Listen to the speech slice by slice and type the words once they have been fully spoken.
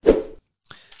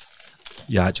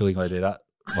You actually got to do that.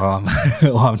 Well,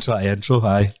 I'm trying to intro.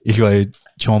 You got to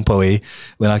chomp away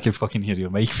when I can fucking hear your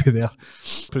mic through there.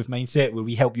 Bulletproof Mindset, where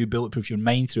we help you bulletproof your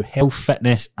mind through health,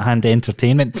 fitness, and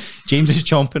entertainment. James is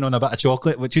chomping on a bit of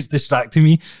chocolate, which is distracting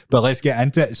me, but let's get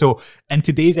into it. So, in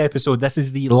today's episode, this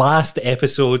is the last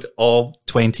episode of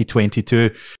 2022.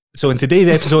 So, in today's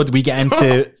episode, we get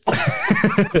into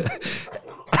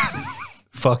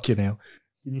fucking hell.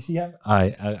 Can you see him?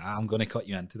 I'm going to cut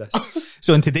you into this.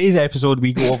 So in today's episode,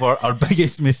 we go over our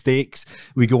biggest mistakes.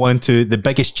 We go into the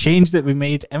biggest change that we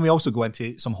made. And we also go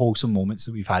into some wholesome moments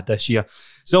that we've had this year.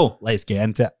 So let's get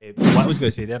into it. What I was going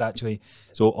to say there, actually.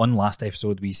 So on last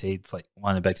episode, we said like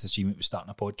one of the biggest achievements was starting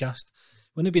a podcast.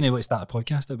 Wouldn't have been able to start a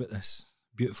podcast about this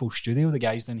beautiful studio the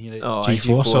guys down here at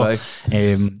G4. So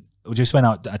when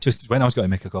I was going to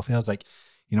make a coffee, I was like,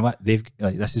 you know what? They've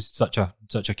this is such a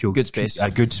cool, good space,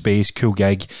 cool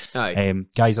gig.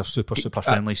 Guys are super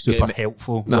friendly, super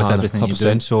helpful with everything 100%. You're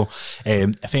doing. So,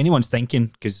 if anyone's thinking,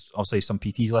 because obviously some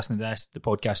PTs listening to this, the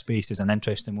podcast space is an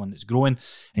interesting one that's growing,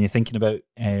 and you're thinking about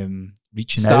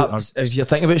reaching out. If you're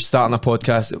thinking about starting a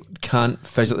podcast, it can't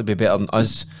physically be better than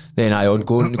us. Then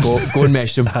go and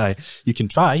message them. You can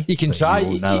try.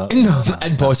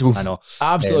 Impossible. I know.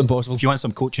 Absolutely impossible. If you want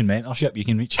some coaching mentorship, you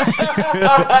can reach.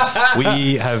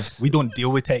 We don't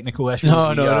deal with technical issues.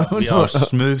 We are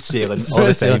smooth sailing all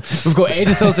the time. We've got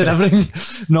editors and everything.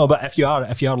 No, but if you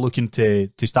are looking to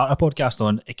start a podcast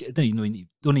on, you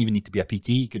don't even need to be a PT.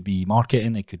 It could be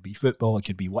marketing, it could be football, it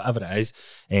could be whatever it is.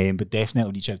 But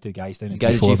definitely reach out to the guys down at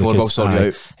G4 will sort you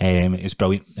out. It's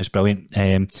brilliant. It's brilliant.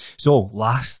 So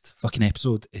last fucking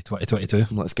episode of 2022.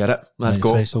 Let's get it. Let's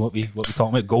go. So what we talking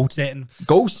about? Goal setting.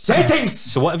 Goal settings.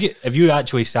 So what have you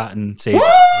actually sat and said?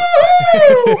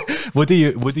 What do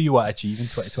you want to achieve in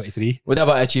 2023? What do I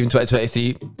want to achieve in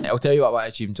 2023? I'll tell you what I want to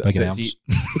achieve in 2023.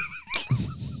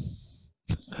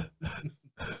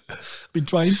 Been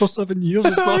trying for 7 years.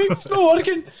 It's not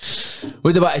working.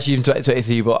 What do I want to achieve in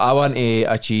 2023? Well, I want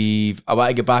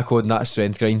to get back on that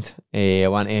strength grind. I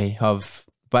want to have,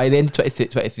 by the end of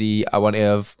 2023, I want to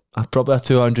have probably a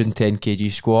 210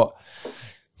 kg squat,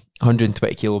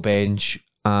 120 kilo bench,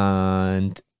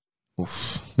 and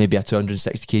maybe a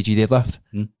 260 kg deadlift.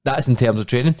 That's in terms of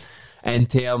training. In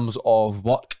terms of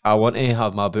work, I want to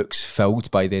have my books filled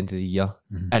by the end of the year,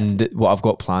 and what I've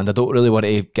got planned. I don't really want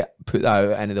to put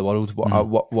that out into the world. What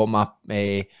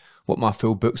my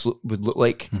full books would look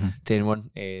like to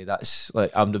anyone. That's like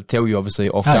I'm going to tell you obviously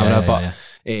off camera, but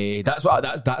that's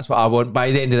what I want by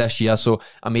the end of this year. So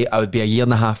I would be a year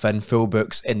and a half in full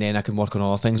books, and then I can work on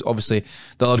other things. Obviously,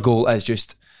 the other goal is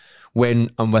just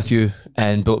when I'm with you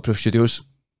in Bulletproof Studios,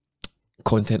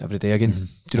 content every day again.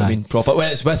 Do you know what I mean? Proper.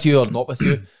 When it's with you or not with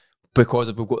you,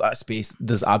 because we've got that space,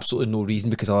 there's absolutely no reason,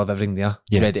 because I'll have everything there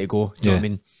ready to go. Do you know what I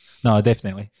mean? No,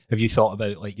 definitely. Have you thought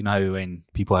about, like, you know, when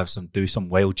people do some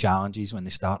wild challenges when they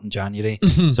start in January,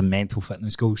 some mental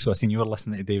fitness goals? So I seen you were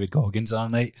listening to David Goggins the other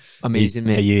night. Amazing,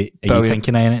 mate. Are you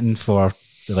thinking of anything for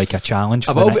like a challenge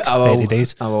for the next 30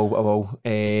 days? I will.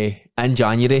 In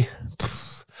January.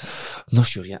 Not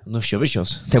sure yet. Not sure. What's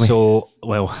yours? Tell me.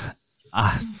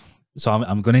 So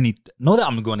I'm going to need, not that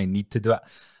I'm going to need to do it,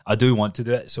 I do want to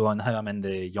do it. So now I'm in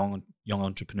the Young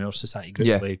Entrepreneurs Society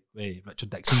group with Richard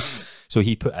Dixon. So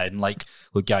he put in like,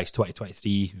 look guys,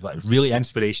 2023, like really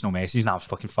inspirational message, and I was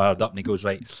fucking fired up, and he goes,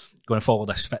 right, going to follow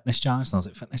this fitness challenge. And I was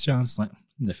like, fitness challenge? Like,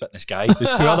 I'm the fitness guy.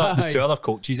 There's two other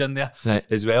coaches in there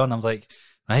as well. And I was like,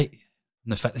 right,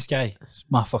 I'm the fitness guy. It's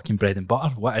my fucking bread and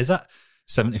butter. What is it?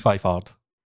 75 hard.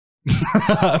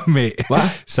 Mate.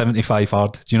 What? 75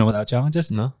 hard. Do you know what that challenge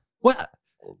is? No. What?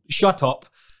 Shut up.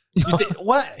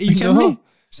 What? Are you kidding me?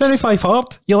 75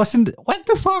 hard? You listened? What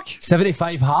the fuck?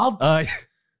 75 hard?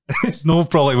 It's no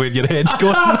probably where your head's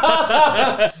going.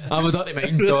 I'm a dirty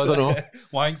mind, so I don't know.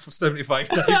 Wank for 75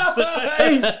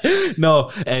 times.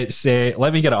 No, it's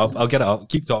let me get it up. I'll get it up.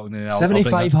 Keep talking.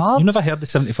 75 hard? You've never heard the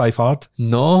 75 hard?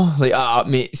 No, like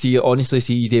mate. See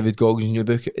David Goggins' new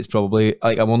book. It's probably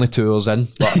like I'm only 2 hours in,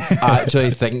 but I actually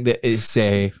think that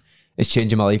it's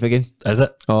changing my life again. Is it?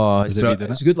 Oh, it's a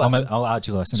good listen. I'll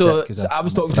actually listen to it. So I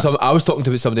was talking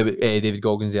to somebody about David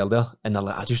Goggins earlier, and they're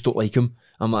like, I just don't like him.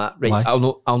 I'm like, right, why?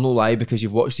 I'll no lie, because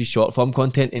you've watched his short form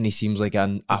content and he seems like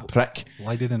a prick.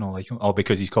 Why do they not like him? Oh,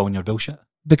 because he's calling your bullshit?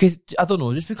 Because, I don't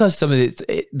know, just because some of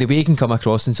the way he can come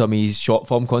across in some of his short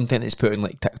form content is put on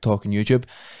like TikTok and YouTube,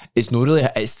 it's not really,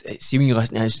 see when you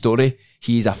listen to his story,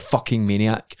 he's a fucking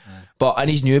maniac. But in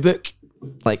his new book,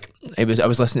 like, I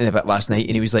was listening to it a bit last night,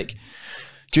 and he was like,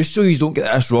 just so you don't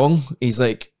get this wrong, he's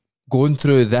like, going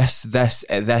through this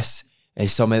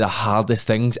is some of the hardest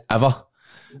things ever.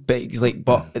 But he's like,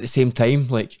 but at the same time,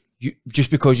 like,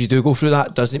 just because you do go through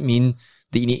that doesn't mean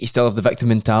that you need to still have the victim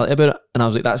mentality about it. And I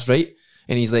was like, that's right.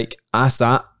 And he's like, ask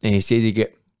that. And he says he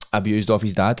get abused off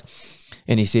his dad.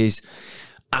 And he says,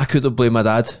 I could have blamed my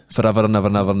dad forever and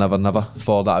never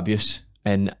for that abuse.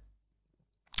 And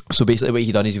so basically what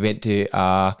he done is he went to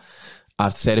a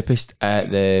therapist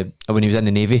when he was in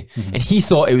the Navy, and he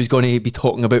thought he was going to be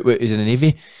talking about what he was in the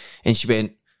Navy, and she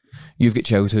went, you've got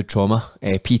childhood trauma,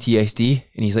 PTSD,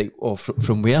 and he's like, oh,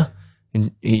 from where?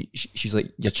 And she's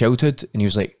like, your childhood, and he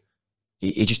was like,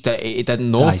 he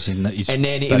didn't know, and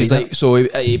then he was like, so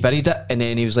he buried it, and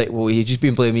then he was like, well, he just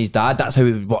been blaming his dad. That's how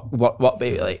he what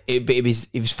like, but he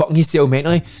was fucking himself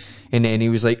mentally, and then he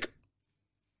was like,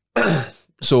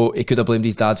 so he could have blamed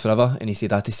his dad forever, and he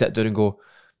said I had to sit down and go,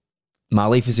 my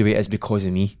life is the way it is because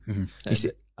of me. He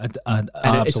said, I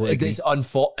absolutely agree.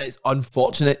 It's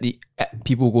unfortunate that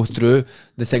people go through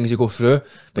the things they go through,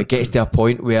 but it gets to a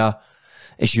point where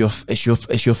it's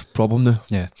your problem now.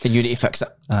 Yeah, and you need to fix it.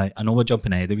 I know we're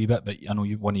jumping ahead a wee bit, but I know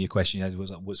one of your questions was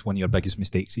what's one of your biggest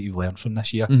mistakes that you've learned from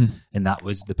this year, and that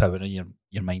was the power of your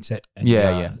mindset.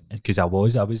 And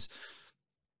because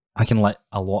I can let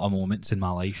a lot of moments in my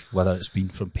life, whether it's been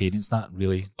from parents that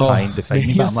really try and define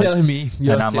me. You're telling me.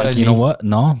 And I'm like, you know what?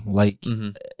 No, like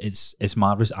it's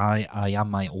my I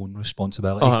am my own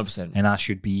responsibility, 100%, and I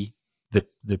should be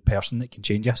the person that can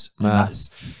change us. And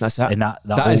that's it. And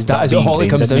that is all it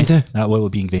comes down to. That will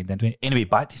be ingrained into me. Anyway,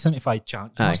 back to 75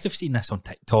 challenge. You must have seen this on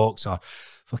TikToks or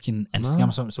fucking Instagram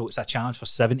or something. So it's a challenge for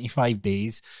 75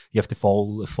 days. You have to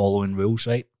follow the following rules,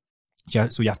 right? Yeah,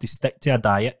 so you have to stick to a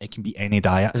diet. It can be any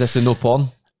diet. Is this a no porn?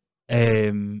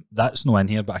 That's not in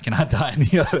here, but I can add that in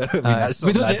here. I mean, that's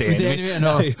we don't do anyway.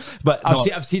 No. But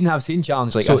I've seen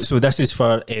challenge like this. So this is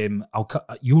for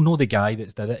you'll know the guy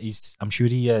that's did it. I'm sure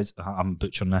he is. I'm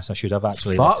butchering this. I should have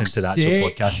actually listened to the actual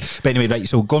podcast. But anyway, right.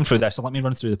 So going through this, so let me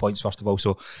run through the points first of all.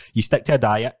 So you stick to a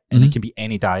diet, and it can be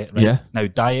any diet. Right? Yeah. Now,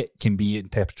 diet can be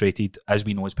interpreted as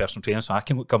we know as personal trainers. So I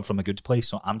can come from a good place.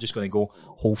 So I'm just going to go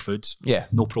whole foods. Yeah.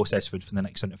 No processed food for the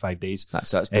next 75 days.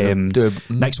 That's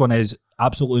next one is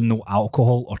absolutely no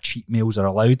alcohol or cheat meals are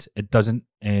allowed. It doesn't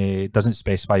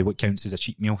specify what counts as a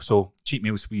cheat meal. So cheat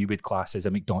meals we would class as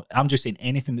a McDonald's. I'm just saying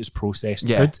anything that's processed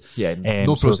food. Yeah,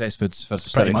 no processed foods for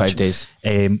 75 days.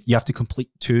 You have to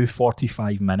complete 2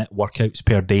 45-minute workouts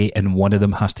per day, and one of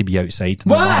them has to be outside,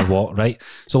 no matter what, right?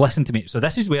 So listen to me. So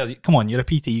this is where, come on, you're a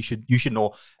PT, you should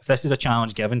know, if this is a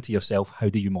challenge given to yourself, how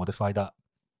do you modify that?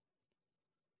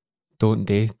 Don't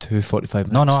do 2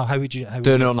 45 minutes. No, how would you...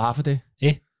 Doing it on half a day?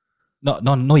 No,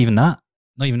 not even that.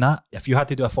 Not even that. If you had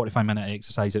to do a 45-minute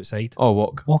exercise outside.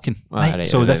 Oh, walking. Right? Right,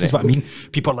 so this is what I mean.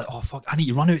 People are like, oh, fuck, I need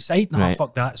to run outside. No, right.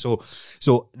 Fuck that. So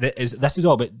this is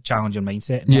all about challenging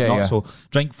mindset. Yeah. So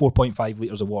drink 4.5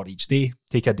 litres of water each day.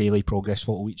 Take a daily progress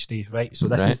photo each day, right? So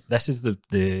this is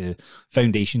the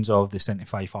foundations of the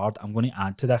 75 hard. I'm going to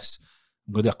add to this.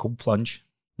 I'm going to do a cold plunge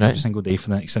every single day for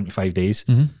the next 75 days.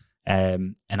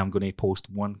 And I'm going to post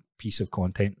one piece of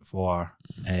content for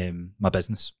my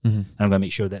business, and I'm going to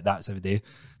make sure that that's every day.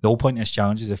 The whole point of this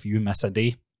challenge is if you miss a day,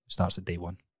 it starts at day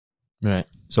one. Right.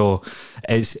 So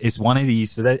it's one of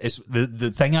these. So that it's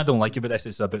the thing I don't like about this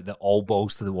is about the all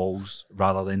balls to the walls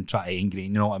rather than try to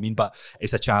ingrain. You know what I mean? But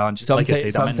it's a challenge. Sometimes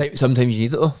you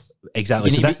need it though. Exactly.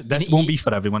 So this won't be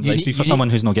for everyone. Like, see, for someone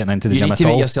who's not getting into the gym at all. You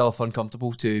need to make yourself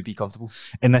uncomfortable to be comfortable.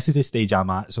 And this is the stage I'm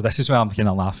at. So this is where I'm kind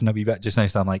of laughing a wee bit just now.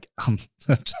 So I'm like, I'm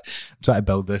trying to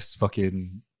build this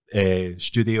fucking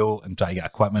studio and try to get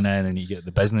equipment in, and you get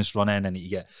the business running, and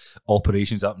you get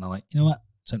operations up. And I'm like, you know what?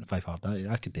 75 hard.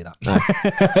 I could do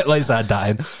that. Let's add that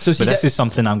in. So this is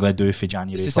something I'm going to do for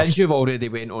January. So since you've already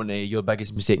went on your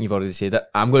biggest mistake, and you've already said it,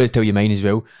 I'm going to tell you mine as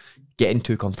well. Getting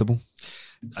too comfortable.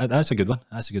 That's a good one.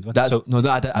 I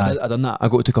done that. I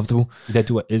got too comfortable. You did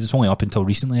do it. It's only up until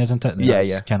recently, isn't it?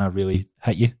 That's kind of really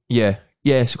hit you. Yeah.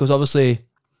 Because obviously,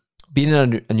 being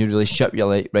in a new relationship, you're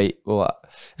like, right, well,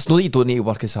 it's not that you don't need to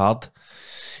work as hard.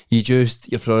 Your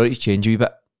priorities change a wee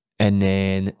bit. And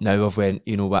then now I've went,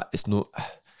 you know what, it's not,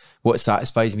 what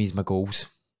satisfies me is my goals.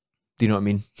 Do you know what I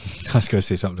mean? I was going to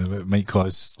say something about it might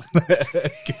cause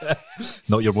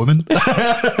not your woman.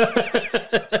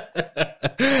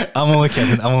 I'm only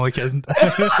kidding.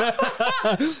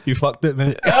 You fucked it,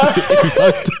 mate.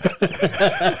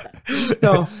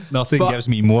 No, nothing gives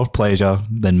me more pleasure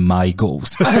than my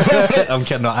goals. I'm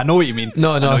kidding. I know what you mean.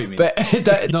 No,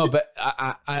 but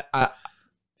I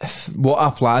what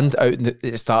I planned out at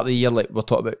the start of the year, like we're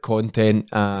talking about content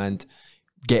and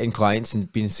getting clients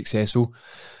and being successful.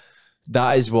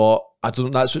 That's what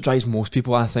drives most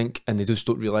people, I think, and they just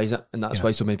don't realise it, and that's why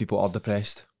so many people are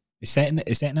depressed. It's setting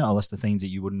out a list of things that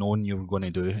you were known you were going to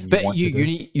do, and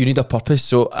you need a purpose.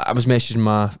 So I was messaging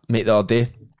my mate the other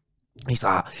day, He's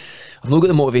like, I've not got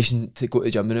the motivation to go to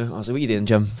the gym now. I was like, what are you doing,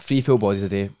 Jim? 3 full bodies a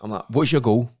day. I'm like, what's your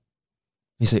goal?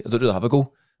 He's like, I don't really have a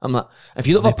goal. I'm like, if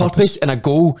you don't have a purpose and a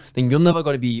goal, then you're never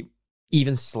going to be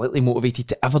even slightly motivated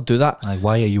to ever do that. Like,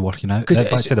 why are you working out?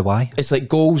 Get back to the why. It's like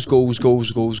goals.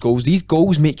 These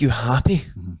goals make you happy.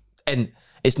 And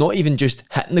it's not even just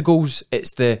hitting the goals,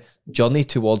 it's the journey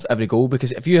towards every goal.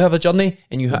 Because if you have a journey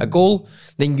and you hit a goal,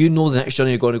 then you know the next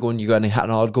journey you're going to go and you're going to hit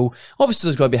another goal. Obviously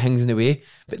there's going to be things in the way,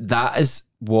 but that is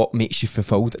what makes you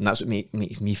fulfilled, and that's what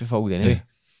makes me fulfilled anyway.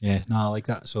 Yeah, no, I like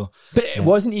that. So, but it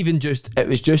wasn't even just, it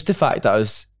was just the fact that I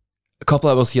was a couple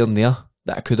of hours here and there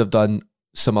that I could have done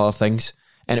some other things,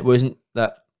 and it wasn't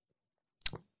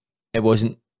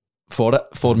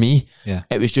for me. Yeah.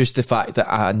 It was just the fact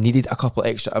that I needed a couple of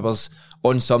extra hours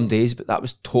on some days, but that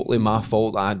was totally my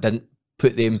fault. I didn't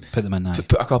put them in now.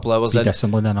 Put a couple of hours in. Be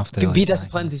disciplined enough to be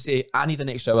disciplined to say, I need an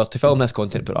extra hour to film this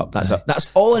content, put it up. That's it. That's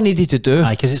all I needed to do.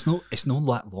 Because it's not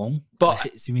that long. But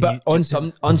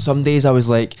on some days I was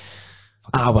like,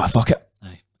 well, fuck it.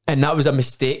 Aye. And that was a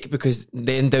mistake, because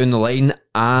then down the line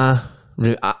I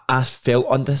felt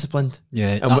undisciplined.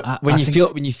 Yeah. And when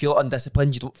you feel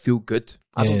undisciplined, you don't feel good.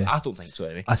 I don't think so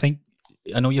anyway.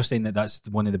 I know you're saying that that's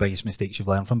one of the biggest mistakes you've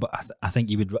learned from, but I think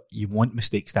you want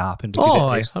mistakes to happen,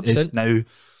 because it's now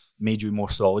made you more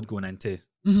solid going into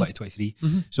 2023.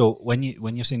 So when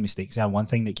you're saying mistakes, one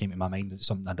thing that came to my mind is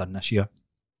something I've done this year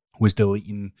was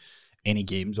deleting any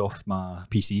games off my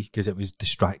PC, because it was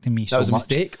distracting me so much. That was a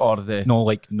mistake, or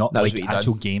not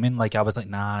actual gaming. Like, I was like,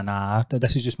 nah,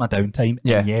 this is just my downtime.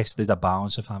 Yeah. And yes, there's a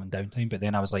balance of having downtime, but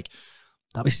then I was like,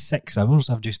 that was 6 hours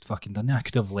I've just fucking done. I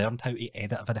could have learned how to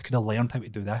edit. I could have learned how to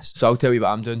do this. So I'll tell you what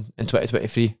I'm doing in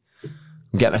 2023.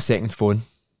 I'm getting a second phone.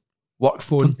 Work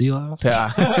phone.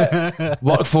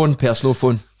 Work phone, personal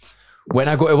phone. When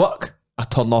I go to work, I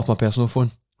turn off my personal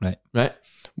phone. Right.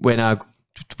 When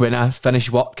I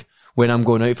finish work, when I'm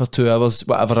going out for 2 hours,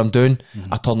 whatever I'm doing,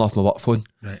 I turn off my work phone.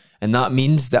 Right. And that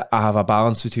means that I have a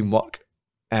balance between work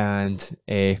and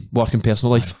work and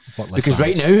personal life. Because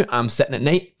right now, I'm sitting at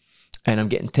night and I'm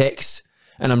getting texts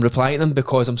and I'm replying to them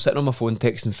because I'm sitting on my phone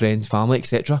texting friends, family,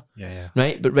 etc. Yeah.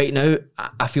 Right? But right now,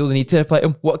 I feel the need to reply to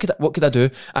them. What could I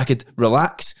do? I could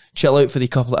relax, chill out for the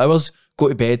couple of hours, go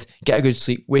to bed, get a good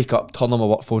sleep, wake up, turn on my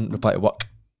work phone, reply to work.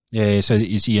 Yeah, so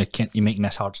you see, you're making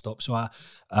this hard stop. So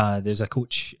there's a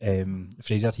coach,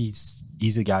 Fraser. He's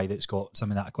the guy that's got some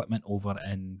of that equipment over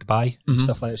in Dubai and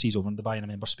stuff like that. So he's over in Dubai, and I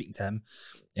remember speaking to him,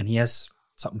 and he has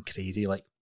something crazy. Like,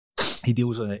 he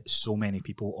deals with so many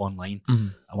people online.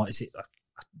 I want to say,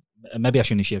 maybe I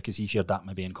shouldn't share, because he shared that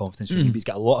maybe in confidence with me, but he's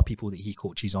got a lot of people that he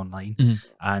coaches online.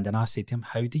 And I said to him,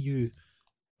 how do you,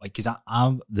 like, because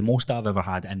the most I've ever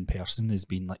had in person has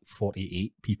been like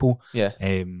 48 people. Yeah.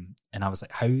 And I was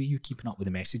like, how are you keeping up with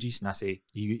the messages? And I say,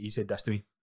 he said this to me,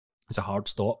 it's a hard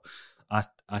stop.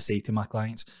 I say to my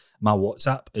clients, my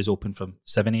WhatsApp is open from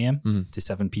 7 a.m. to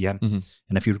 7 p.m.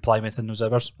 And if you reply within those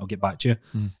hours, I'll get back to you.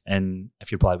 And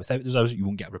if you reply without those hours, you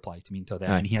won't get a reply to me until then.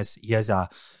 And he has a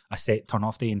set turn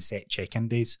off day and set check-in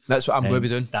days. That's what I'm going to be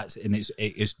doing.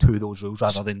 It is to those rules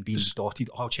rather than being dotted.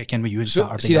 I'll check in with you on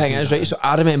Saturday. See, the thing is, right? So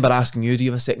I remember asking you, do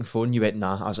you have a second phone? You went,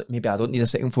 nah. I was like, maybe I don't need a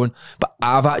second phone. But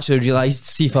I've actually realised,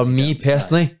 see, for me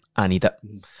personally, I need it,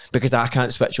 because I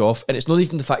can't switch off. And it's not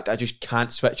even the fact that I just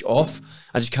can't switch off.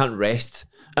 I just can't rest.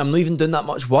 I'm not even doing that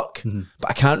much work, but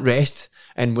I can't rest.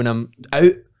 And when I'm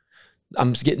out,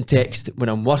 I'm getting text. When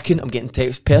I'm working, I'm getting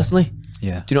text personally.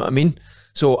 Yeah. Do you know what I mean?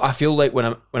 So I feel like when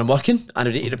I'm working, I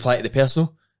need to reply to the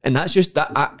personal. And that's just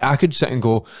that I could sit and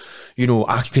go,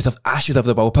 I should have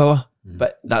the willpower,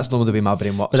 but that's not the way my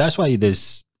brain works. But that's why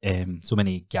there's so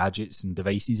many gadgets and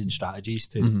devices and strategies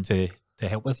to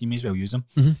help with. You may as well use them.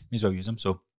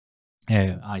 So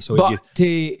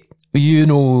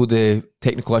the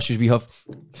technical issues we have.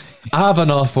 I have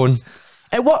another phone.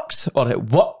 It works, or it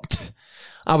worked.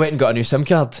 I went and got a new SIM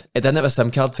card. It didn't have a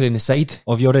SIM card through in the side.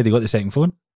 Oh, have you already got the second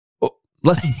phone? Oh,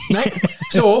 listen, right?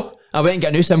 So I went and got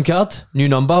a new SIM card, new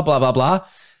number, blah blah blah.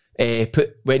 Went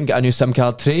and got a new SIM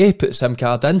card tray, put the SIM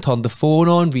card in, turned the phone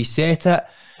on, reset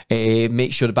it,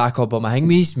 make sure the backup on my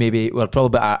thingies. Maybe we're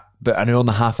probably about an hour and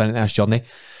a half into this journey.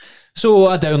 So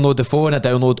I download the phone, I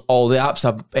download all the apps,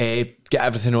 I get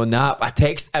everything on the app. I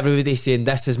text everybody saying,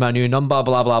 this is my new number,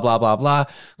 blah, blah, blah, blah, blah.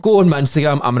 Go on my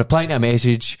Instagram, I'm replying to a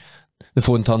message, the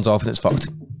phone turns off and it's fucked.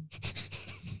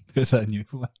 Is that a new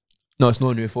phone? No, it's not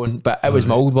a new phone, but it was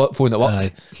my old phone that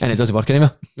worked, and it doesn't work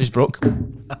anymore. It just broke.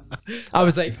 I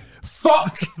was like,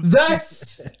 fuck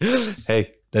this!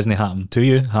 Hey, Doesn't happen to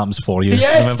you, happens for you.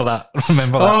 Yes! Remember that?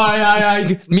 Remember that? Oh,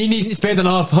 aye. Me needing to spend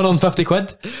another 150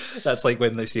 quid. That's like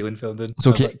when the ceiling fell down.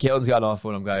 So Caitlin's got another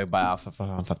phone. I'm going to buy it for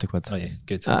 150 quid. Oh yeah,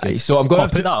 good. Aye, good. so I'm going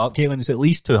put that up, Caitlin. It's at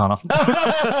least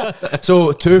 200.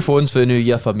 So 2 phones for the new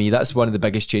year for me. That's one of the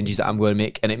biggest changes that I'm going to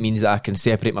make, and it means that I can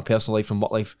separate my personal life from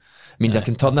work life. It means I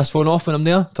can turn this phone off when I'm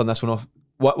there. Turn this one off.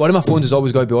 One of my phones is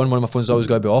always going to be on. One of my phones is always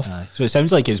going to be off. So it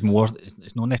sounds like it's more.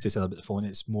 It's not necessarily about the phone.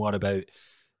 It's more about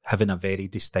having a very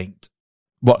distinct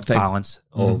work time balance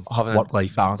of having work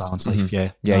life, balance. Life.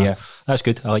 Yeah, yeah. That's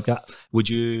good. I like that. Would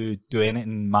you do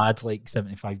anything mad like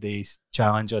 75 days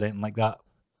challenge or anything like that?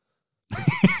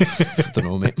 I don't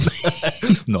know, mate.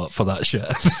 Not for that shit.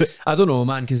 I don't know,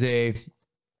 man, because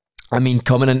I mean,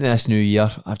 coming into this new year,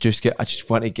 I just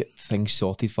want to get things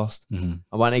sorted first.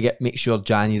 I want to make sure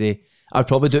January. I'd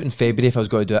probably do it in February if I was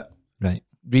going to do it. Right.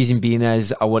 Reason being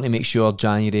is I want to make sure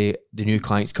January the new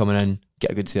clients coming in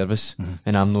get a good service,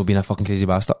 and I'm not being a fucking crazy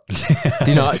bastard.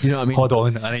 Do you know what I mean? Hold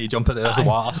on, I need to jump into this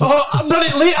water. Oh, I'm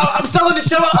running late. I'm still in the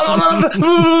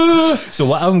shower. So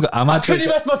what I'm I couldn't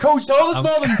miss my cold shower this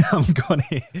morning. I'm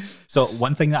gonna. So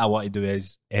one thing that I want to do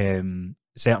is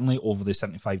certainly over the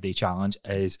 75-day challenge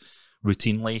is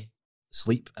routinely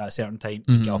sleep at a certain time,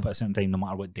 get up at a certain time, no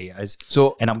matter what day it is.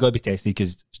 So, and I'm going to be tested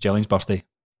because it's Jillian's birthday,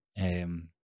 a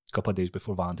couple of days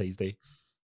before Valentine's Day,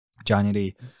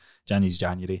 January,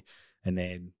 and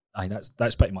then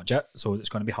that's pretty much it. So it's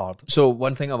going to be hard. So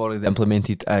one thing I've already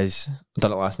implemented is I've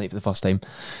done it last night for the first time.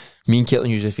 Me and Caitlin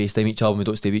usually FaceTime each other when we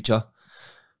don't stay with each other.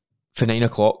 For 9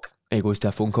 o'clock, it goes to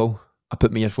a phone call. I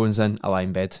put my earphones in, I lie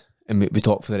in bed, and we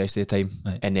talk for the rest of the time,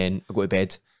 right. And then I go to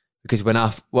bed. Because when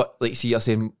you're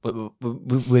saying,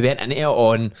 we went into it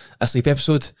on a sleep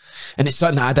episode, and it's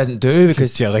something that I didn't do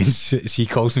because Jillian, she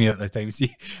calls me at the time. See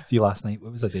last night,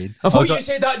 what was I doing? I thought you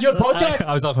said that in your podcast.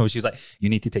 I was up and she's like, you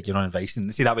need to take your own advice,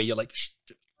 and see that way you're like, shh.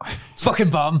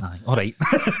 Fucking bum. All right.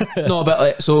 No,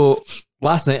 but so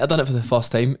last night I done it for the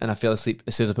first time, and I fell asleep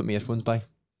as soon as I put my earphones by.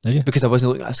 Did you? Because I wasn't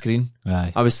looking at a screen.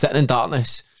 Aye. I was sitting in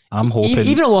darkness. I'm hoping,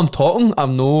 even though I'm talking,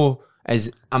 I'm no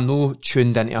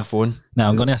tuned into a phone. Now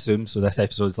I'm going to assume, so this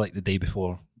episode's like the day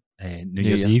before New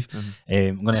Year's Eve.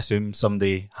 I'm going to assume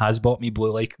somebody has bought me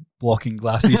blue light blocking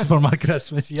glasses for my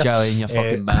Christmas year. Charlie, you're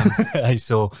fucking man.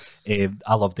 So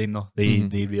I love them though.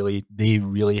 They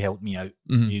really helped me out.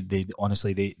 They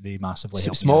honestly they massively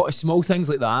helped me out. Small things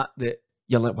like that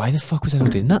you're like, why the fuck was I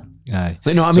not doing that? Aye.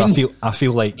 Like, no, I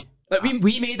feel like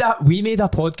we made a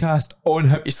podcast on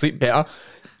how to sleep better.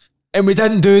 And we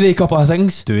didn't do the couple of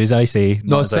things. Do as I say.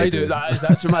 No, as I do.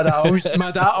 That's what my dad always.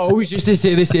 My dad always used to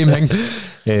say the same thing.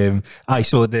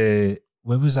 So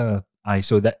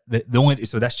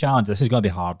this challenge, this is going to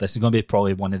be hard. This is going to be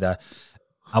probably one of the.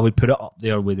 I would put it up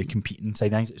there with the competing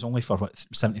side things. It's only for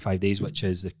 75 days, which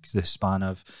is the span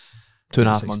of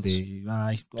 2.5 months.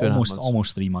 Aye,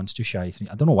 almost 3 months, just shy of 3.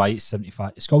 I don't know why it's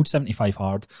 75. It's called 75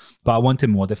 hard, but I want to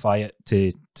modify it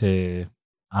to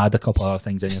add a couple of other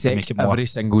things in here to make it more. Every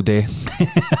single day.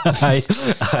 Aye,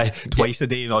 twice a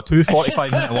day, 2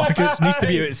 45-minute workouts needs to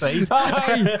be outside.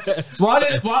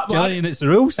 Jillian, it's the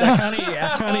rules. I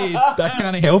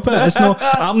can't help it.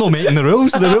 I'm not making the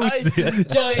rules. The rules.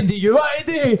 Jillian, do you want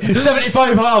to do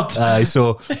 75 hard?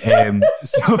 So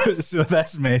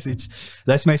this message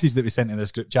that we sent in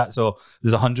this group chat. So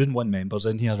there's 101 members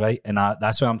in here, right? And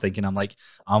that's what I'm thinking. I'm like,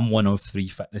 I'm one of 3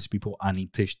 fitness people. I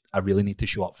really need to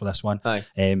show up for this one. Aye.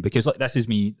 Because like this is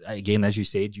me again, as you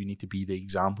said, you need to be the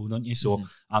example, don't you? So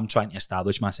I'm trying to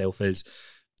establish myself as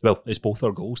well. It's both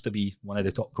our goals to be one of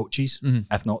the top coaches,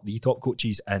 if not the top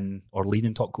coaches or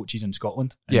leading top coaches in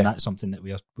Scotland, and that's something that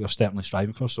we're certainly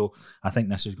striving for. So I think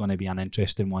this is going to be an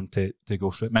interesting one to go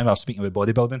through. Remember, I was speaking about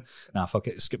bodybuilding. Nah, fuck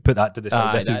it, put that to the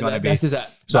side. This is it.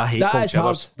 So I hate cold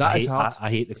showers. I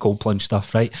hate the cold plunge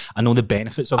stuff. Right? I know the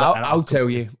benefits of it. I'll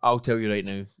tell you right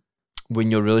now. When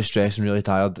you're really stressed and really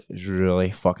tired, it's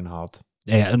really fucking hard.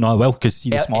 Yeah, no, I will, because see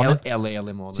this morning. Early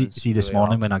morning. See this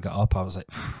morning when I got up, I was like,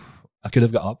 I could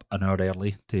have got up an hour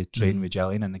early to train with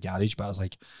Jillian in the garage, but I was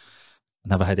like, I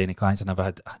never had any clients.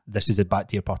 This is back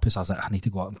to your purpose. I was like, I need to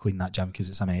go out and clean that gym because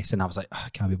it's a mess. And I was like, I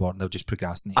can't be bored. They'll just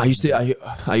procrastinate. I used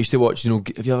to watch,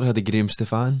 have you ever heard of Graham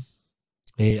Stefan?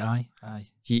 Aye.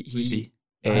 He's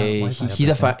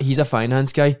a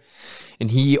finance guy,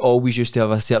 and he always used to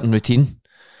have a certain routine.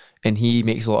 And he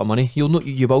makes a lot of money.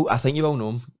 I think you will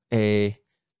know him.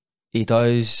 He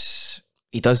does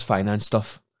finance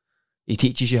stuff. He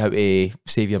teaches you how to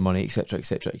save your money, etc.,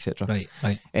 etc., etc.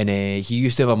 Right. And he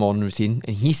used to have a morning routine.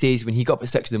 And he says when he got up at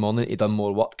 6 in the morning, he done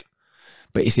more work.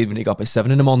 But he said when he got up at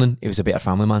 7 in the morning, he was a better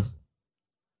family man.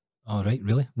 Oh, right,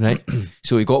 really? Right.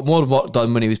 So he got more work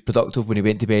done when he was productive, when he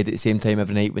went to bed at the same time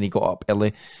every night, when he got up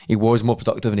early. He was more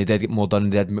productive and he did get more done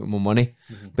and he did make more money.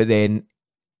 But then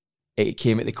it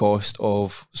came at the cost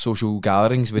of social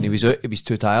gatherings. When he was out, he was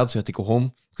too tired, so he had to go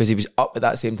home because he was up at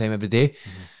that same time every day.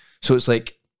 So it's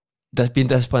like, being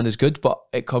disciplined is good, but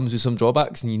it comes with some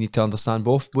drawbacks and you need to understand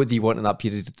both. What do you want in that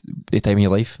period of time in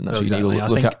your life? And that's what you need to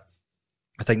look at.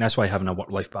 I think that's why having a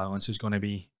work-life balance is going to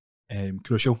be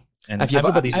crucial. And if you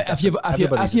have a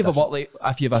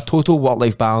total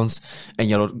work-life balance and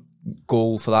your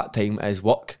goal for that time is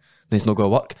work, then it's not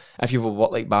going to work. If you have a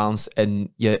work-life balance and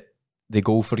the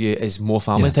goal for you is more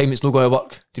family time, it's not going to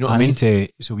work. Do you know what I mean?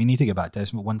 So we need to get back to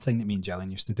this. But one thing that me and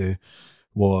Gillian used to do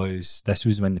was, this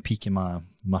was when the peak of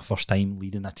my first time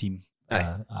leading a team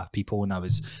of people, and I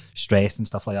was stressed and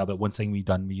stuff like that. But one thing we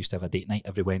used to have a date night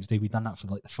every Wednesday. We'd done that for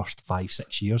like the first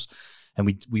 5-6 years, and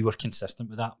we were consistent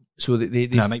with that. So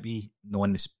I might be not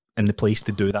in the place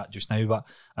to do that just now, but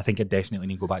I think I definitely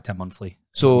need to go back to a monthly.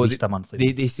 So at least a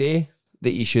monthly. They say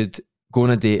that you should go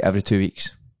on a date every 2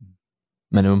 weeks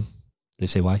minimum. They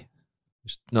say why?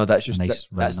 No, that's just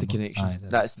that's the connection.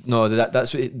 That's what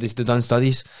they've done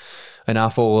studies, and I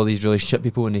follow all these relationship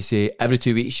people, and they say every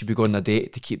 2 weeks you should be going on a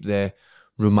date to keep the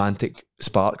romantic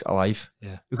spark alive.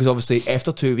 Yeah, because obviously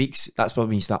after 2 weeks, that's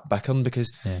when you start bickering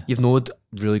because you've known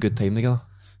really good time together.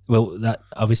 Well, that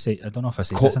I would say, I don't know if I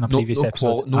said this in a previous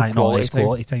episode.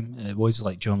 Quality time. It was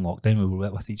like during lockdown, we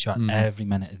were with each other every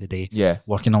minute of the day,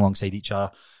 working alongside each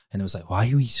other. And it was like, why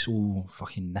are we so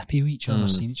fucking nippy with each other?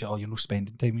 Seeing each other, you're not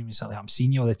spending time with me. It's like, I'm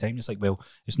seeing you all the time. It's like, well,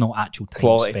 it's not actual time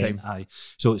quality spent. Time.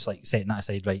 So it's like setting that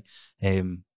aside, right?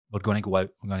 We're going to go out.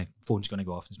 Phone's going to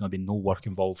go off. There's going to be no work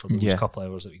involved for those couple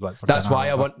of hours that we go out for. That's why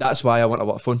I want a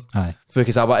work phone. Aye.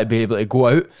 Because I want to be able to go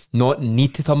out, not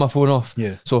need to turn my phone off.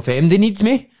 Yeah. So if MD needs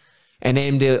me, and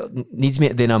MD needs me,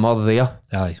 then I'm all there.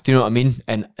 Aye. Do you know what I mean?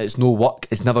 And it's no work.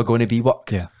 It's never going to be work.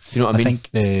 Yeah. Do you know what I mean? I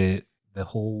think the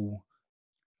whole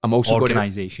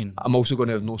organisation. I'm also going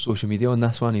to have no social media on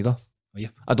this one either. Oh, yeah.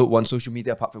 I don't want social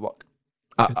media apart from work.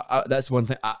 That's one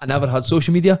thing. I never had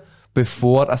social media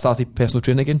before I started personal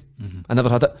training again. I never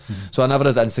had it. So I never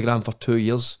had Instagram for 2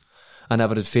 years. I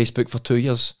never had Facebook for 2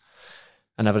 years.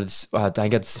 I never had, I think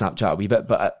I had Snapchat a wee bit,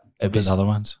 but it was the other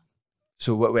ones.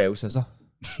 So what else is there?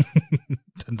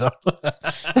 Tinder.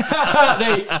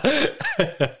 Right.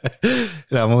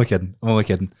 No, I'm only kidding. I'm with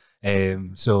you.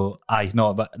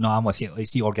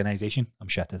 It's the organisation. I'm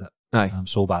shit at it. Aye. I'm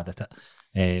so bad at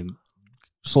it.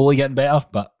 Slowly getting better,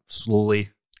 but slowly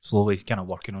kind of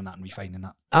working on that and refining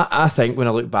that. I think when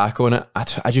I look back on it,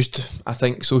 I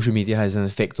think social media has an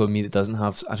effect on me that doesn't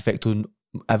have an effect on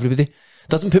everybody. It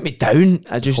doesn't put me down.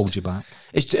 I just hold you back.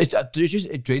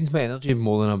 It drains my energy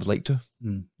more than I would like to. Do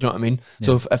you know what I mean? Yeah.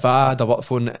 So if I had a work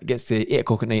phone, it gets to 8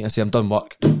 o'clock at night, I say I'm done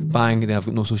work, bang, then I've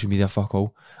got no social media, fuck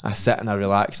all. I sit and I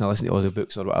relax and I listen to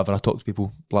audiobooks or whatever, I talk to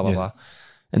people, blah blah blah.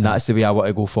 And that's the way I want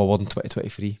to go forward in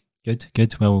 2023.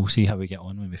 Good. Well, we'll see how we get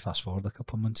on when we fast forward a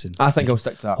couple of months. And I think I'll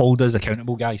stick to that. Hold us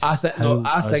accountable, guys.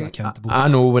 I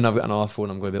know when I've got another phone,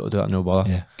 I'm going to be able to do it, no bother.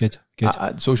 Yeah, good.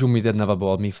 Social media never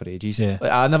bothered me for ages. Yeah.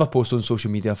 Like, I never post on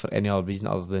social media for any other reason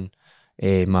other than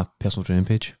my personal training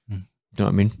page. Do you know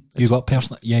what I mean? You got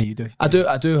personal? Yeah, you do. I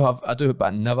do, but I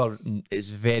never. It's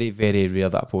very, very rare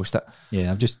that I post it.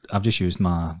 Yeah, I've just used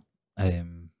my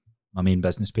my main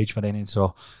business page for anything.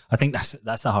 So I think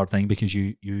that's the hard thing, because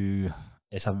you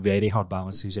it's a very hard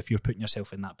balance. Is if you're putting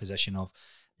yourself in that position of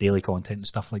daily content and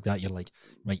stuff like that, you're like,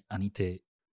 right, I need to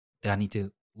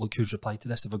look who's replied to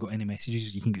this. Have I got any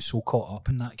messages? You can get so caught up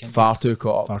in that. Far too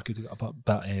caught up.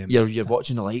 But you're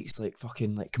watching the likes, like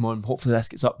fucking, like, come on, hopefully this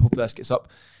gets up.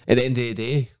 At the end of the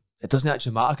day, it doesn't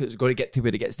actually matter because it's got to get to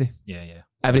where it gets to. Yeah.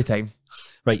 Every time.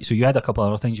 Right. So you had a couple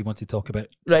other things you wanted to talk about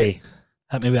today. Right.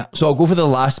 Hit me with that. So I'll go for the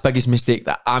last biggest mistake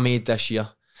that I made this year.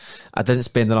 I didn't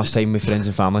spend enough time with friends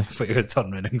and family. I thought you would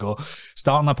turn around and go,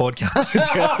 starting a podcast.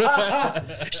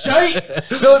 Shite!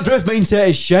 Bulletproof mindset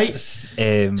is shite.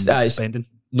 Spending.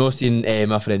 Not seeing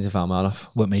my friends and family enough.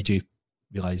 What made you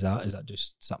realise that? Is that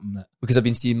just something that... Because I've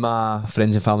been seeing my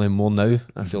friends and family more now, and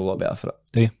I feel a lot better for it.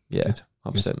 Do you? Yeah, Good.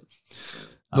 100%.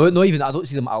 Not even, I don't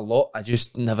see them a lot, I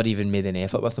just never even made any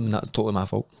effort with them, and that's totally my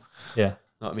fault. Yeah.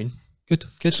 Know what I mean? Good.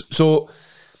 So,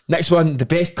 next one, the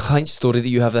best client story that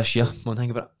you have this year. Come on,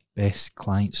 think about it. Best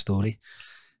client story.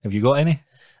 Have you got any?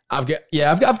 I've got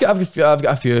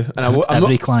a few. And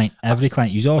every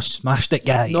client, you all smashed it,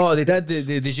 guys. No, they did.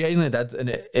 They genuinely did, and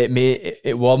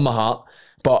it warmed my heart.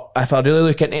 But if I really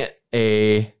look into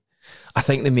it, I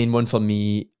think the main one for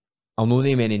me, I'll not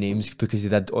name any names because they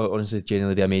did honestly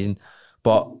genuinely do amazing.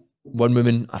 But one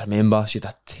woman, I remember, she had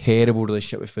a terrible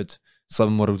relationship with food.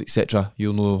 Slimming World, etc.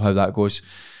 You'll know how that goes.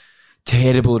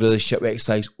 Terrible relationship with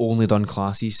exercise, only done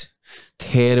classes.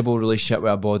 Terrible relationship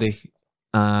with her body.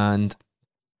 And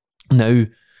now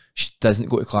she doesn't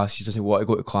go to classes, she doesn't want to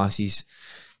go to classes.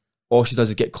 All she does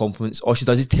is get compliments. All she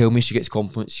does is tell me she gets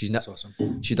compliments. That's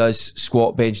awesome. She does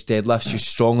squat, bench, deadlifts. She's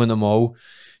strong on them all.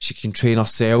 She can train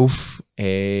herself.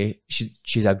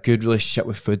 She's a good relationship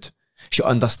with food. She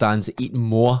understands that eating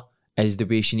more is the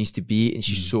way she needs to be, and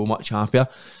she's so much happier.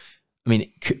 I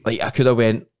mean, I could have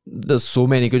went, there's so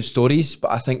many good stories,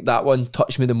 but I think that one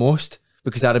touched me the most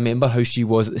because I remember how she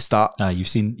was at the start. You've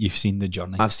seen the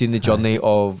journey. I've seen the journey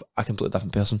of a completely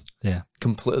different person. Yeah.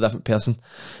 Completely different person.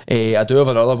 I do have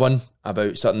another one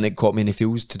about something that caught me in the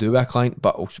fields to do with a client,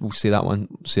 but we'll say that one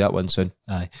soon.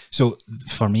 Aye. So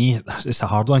for me, it's a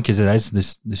hard one because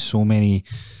there's so many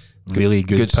really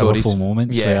good powerful stories.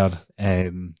 Moments where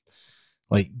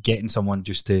like getting someone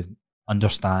just to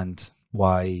understand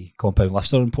why compound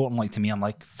lifts are important. Like, to me, I'm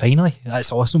like, finally,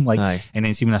 that's awesome. Like, and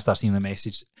then see when I start seeing the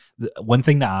message, one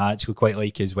thing that I actually quite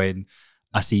like is when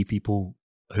I see people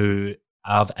who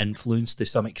have influence to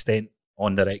some extent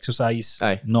on their exercise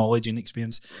knowledge and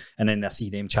experience, and then I see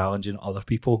them challenging other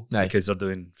people because they're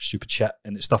doing stupid shit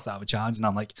and it's stuff that I would challenge, and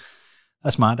I'm like,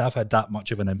 that's mad. I've had that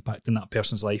much of an impact in that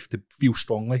person's life to feel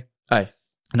strongly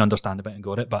and understand about it and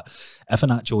got it. But if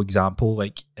an actual example,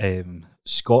 like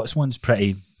Scott's one's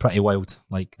pretty wild.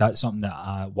 Like, that's something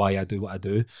that why I do what I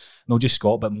do. Not just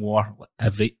Scott, but more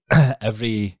every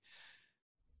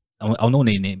I'll not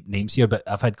name names here, but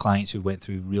I've had clients who went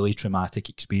through really traumatic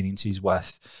experiences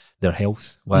with their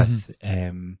health, with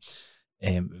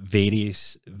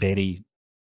various very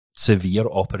severe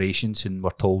operations, and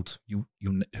were told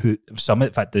in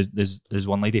fact there's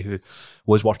one lady who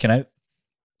was working out,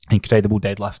 incredible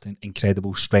deadlift,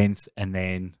 incredible strength, and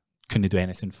then couldn't do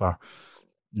anything for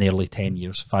nearly 10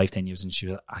 years, 5-10 years, and she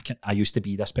was like, I used to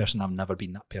be this person, I've never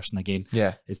been that person again.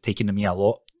 It's taken me a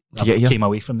lot. I came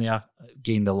away from there,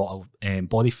 gained a lot of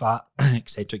body fat,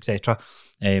 etc.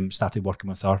 Started working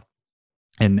with her,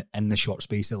 and in the short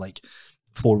space of like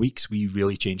 4 weeks, we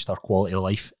really changed her quality of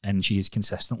life, and she is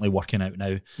consistently working out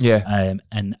now.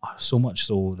 And so much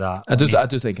so that I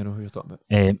do think I know who you're talking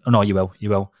about. No, you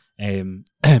will.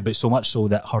 But so much so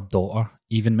that her daughter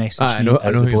even messaged me.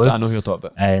 I know who you're talking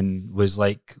about, and was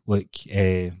like, "Look,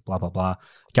 blah blah blah.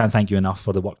 Can't thank you enough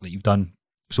for the work that you've done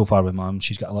so far with Mum.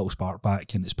 She's got a little spark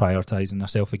back and it's prioritising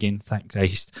herself again. Thank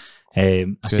Christ."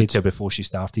 I said to her before she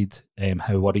started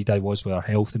how worried I was with her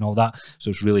health and all that. So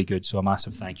it's really good. So a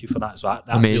massive thank you for that. So that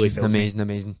amazing, really felt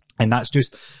amazing. And that's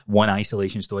just one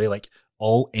isolation story. Like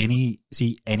any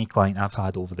client I've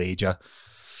had over the age of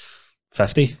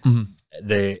 50,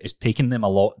 it's taken them a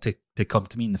lot to come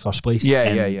to me in the first place.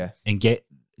 And get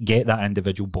that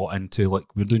individual bought into,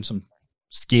 like, we're doing some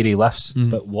scary lifts,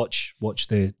 but watch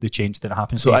the change that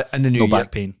happens. So in the new no year,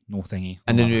 back pain, no thingy.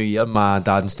 In the new year, my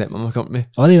dad and stepmom have come to me.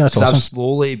 Oh, yeah, that's awesome. I've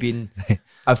slowly been,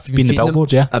 I've been the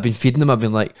billboard, I've been feeding them. I've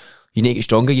been like, you need to get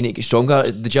stronger. You need to get stronger.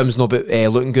 The gym's not about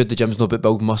looking good. The gym's not about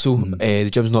building muscle. The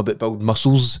gym's not about building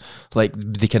muscles, like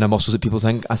the kind of muscles that people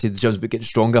think. I said the gym's about getting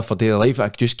stronger for daily life. I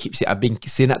just keep saying, I've been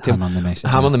saying that to him. Hammer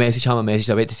on the message.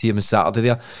 I went to see him on Saturday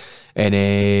there, and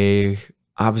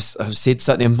I said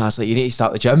something to him. I was like, you need to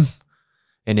start the gym.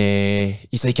 And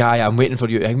he's like, I'm waiting for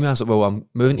you to hang me. I was like, well, I'm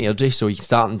moving to Airdrie, so you can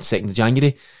start on 2nd of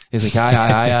January. He's like,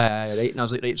 aye, right. And I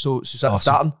was like, right, so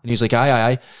starting. And he was like,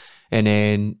 aye. And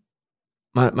then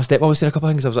my stepmom was saying a couple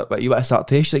of things. I was like, but you want to start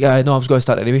today? She's like, no, I was going to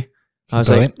start anyway. I was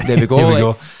like, there we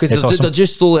go. Because they're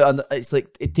just slowly, it's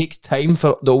like, it takes time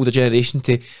for the older generation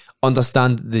to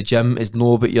understand the gym is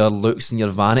no about your looks and your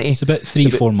vanity. It's about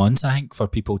 3-4 months, I think, for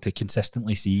people to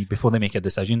consistently see before they make a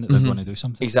decision that they're going to do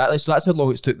something. Exactly. So that's how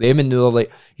long it's took them, and they're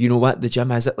like, you know what, the gym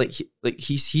has it. Like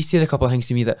he said a couple of things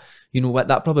to me that, you know what,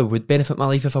 that probably would benefit my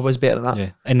life if I was better than that.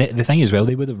 Yeah. And the thing as well,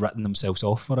 they would have written themselves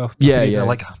off for a They're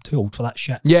like, I'm too old for that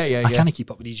shit. I can't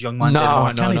keep up with these young ones anymore.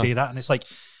 I can't do that. And it's like,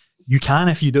 you can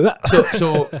if you do it.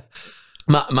 So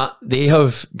they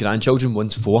have grandchildren,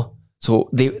 one's 4. So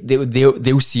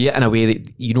they'll see it in a way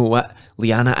that, you know what,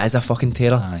 Leanna is a fucking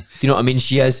terror. Aye. Do you know what I mean?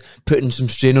 She is putting some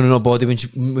strain on her body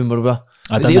when we're with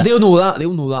her. They'll know that.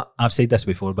 They'll know that. I've said this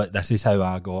before, but this is how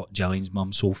I got Gillian's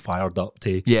mum so fired up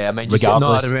to. Yeah, I mean,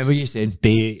 regardless, I remember you saying,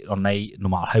 day or night, no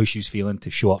matter how she was feeling, to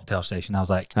show up to her session. I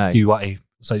was like, do you want to?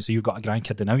 So you've got a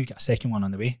grandkid now. You got a second one on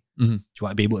the way. Do you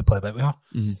want to be able to play a bit with her?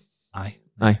 Aye.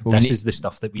 Well, this is the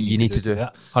stuff that you need to do.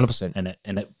 100%.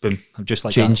 And it boom, just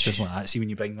like change. That. Just like that. See, when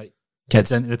you bring like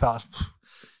kids into the park,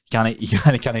 you you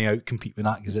can't out compete with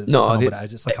that because it's No, it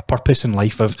is. It's like a purpose in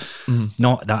life of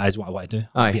no, that is what I want to do.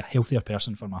 I Aye. be a healthier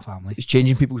person for my family. It's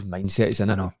changing people's mindsets, isn't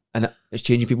it? know. And it's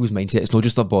changing people's mindset. It's not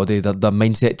just their body, their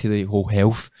mindset to the whole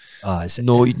health. It's,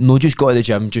 No, just go to the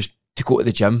gym just to go to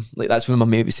the gym. Like that's when my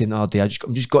mate was saying the other day, I'm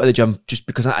just go to the gym just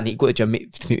because I need to go to the gym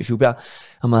to make me feel better.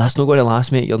 I'm like, that's not going to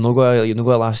last, mate. You're not going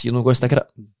to stick at it.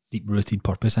 deep rooted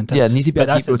purpose into Yeah, it. it needs to be But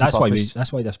a deep rooted that's why purpose.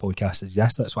 that's why this podcast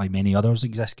exists. That's why many others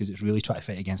exist, because it's really trying to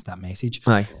fight against that message.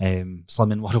 Aye.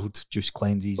 Slimming World, juice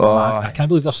cleanses. Oh, I can't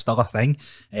believe there's still a thing.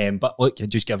 But look, it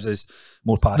just gives us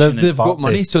more passion. They've got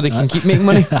money, so they can keep making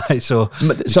money. So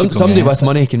Somebody with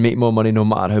money can make more money no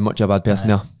matter how much a bad person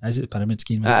they are. Is it a pyramid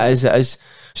scheme? It is.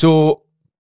 So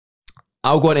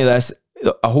I'll go into this.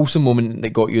 A wholesome moment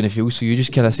that got you in the field. So you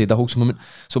just kind of said the wholesome moment.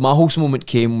 So my wholesome moment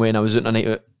came when I was out on a night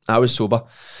out. I was sober.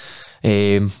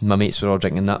 My mates were all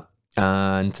drinking that,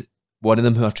 and one of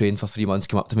them who I trained for 3 months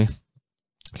came up to me.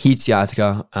 He'd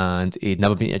sciatica and he'd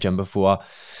never been to a gym before,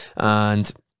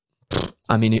 and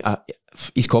I mean,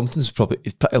 his confidence was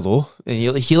pretty low,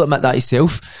 and he'll admit that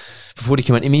himself before he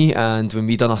came into me. And when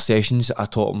we done our sessions, I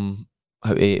taught him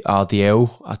how to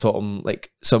RDL. I taught him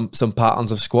like some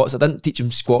patterns of squats. I didn't teach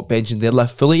him squat, bench and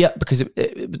deadlift fully yet, because it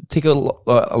would take a little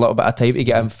bit of time to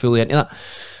get him fully into that.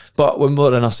 But when we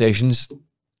were in our sessions,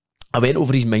 I went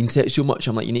over his mindset so much.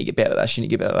 I'm like, you need to get better at this, you need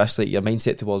to get better at this. Like, your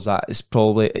mindset towards that is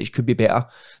probably, it could be better.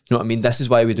 You know what I mean? This is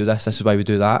why we do this is why we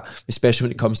do that, especially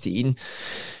when it comes to eating.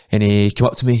 And he came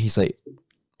up to me, he's like,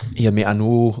 yeah, mate, I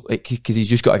know, like, because he's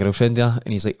just got a girlfriend there,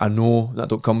 and he's like, I know that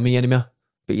don't come with me anymore,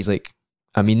 but he's like,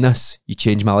 I mean this, you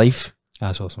changed my life.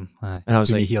 That's awesome. Aye. And I was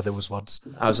so like, you hear those words.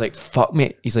 I was like, fuck,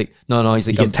 mate. He's like, no. He's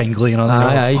like, You get tingling on it.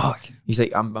 Aye. Fuck. He's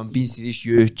like, I'm being serious.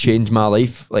 You changed my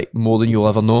life like more than you'll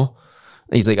ever know.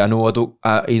 And he's like, I know I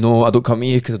don't come to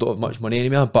you because I don't have much money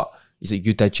anymore. But he's like,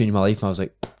 you did change my life. And I was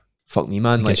like, fuck me,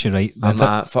 man. I Like, guess you're right. I'm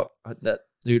like, fuck that,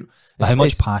 dude. How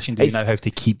much passion do you now have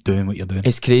to keep doing what you're doing?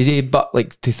 It's crazy, but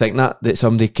like to think that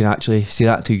somebody can actually say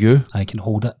that to you. I can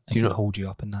hold it. I You can know- hold you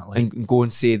up in that light. And go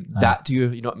and say that to you.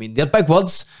 You know what I mean? They're big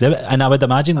words. And I would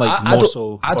imagine, like, I more don't,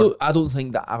 so. I don't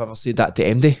think that I've ever said that to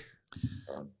MD.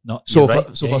 No, So you're for,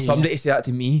 right. so Yeah, for yeah, somebody to say that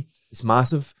to me, it's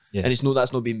massive. Yeah. And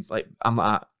that's not been like, I'm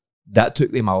like, that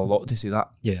took them a lot to say that.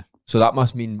 Yeah. So that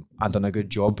must mean I've done a good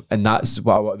job, and that's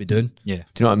what I want to be doing. Yeah.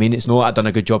 Do you know what I mean? It's not I've done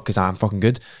a good job because I'm fucking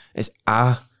good. It's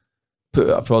I put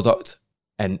out a product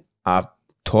and I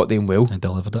taught them well. I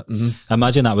delivered it. Mhm. I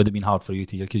imagine that would have been hard for you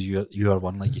to hear, because you are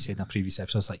one, like you said in a previous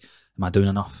episode. It's like, am I doing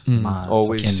enough? Am I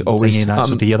Always. fucking thingy? That?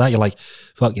 So to hear that, you're like,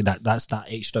 fuck it, that's that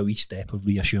extra wee step of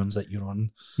reassurance that you're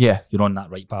on that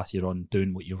right path. You're on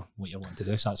doing what you're wanting to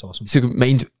do. So that's awesome. So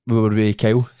mind, we were with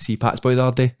Kyle, see Pat's boy the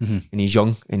other day, Mhm. and he's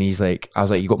young, and he's like, I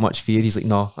was like, you got much fear? He's like,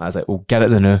 no. I was like, well, get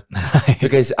it then now.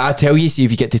 Because I tell you, see,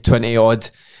 if you get to 20 odd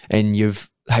and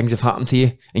things have happened to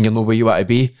you and you're not where you want to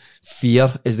be,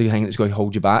 fear is the thing that's going to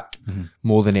hold you back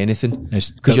more than anything.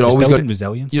 Because you're always building got-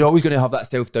 resilience. You're always going to have that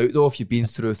self-doubt though if you've been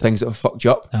through things that have fucked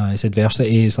you up. It's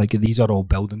adversity. It's like, these are all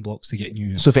building blocks to getting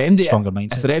you So for MD, stronger if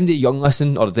mindset. for MD young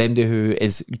listen, or the MD who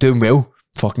is doing well,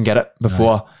 fucking get it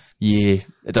before it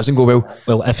doesn't go well.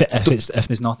 Well, if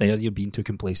there's not there, you're being too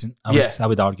complacent. I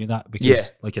would argue that,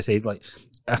 because, like I said, like,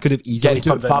 I could have easily Getting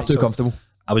turned far around, too so comfortable.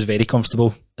 I was very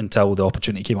comfortable until the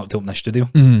opportunity came up to open the studio.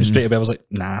 Mhm. And straight away I was like,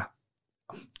 nah,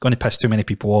 I'm going to piss too many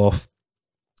people off.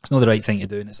 It's not the right thing to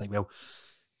do. And it's like, well,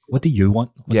 what do you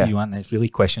want? What do you want? And it's really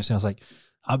questioning. So I was like,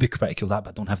 I'd be critical of that, but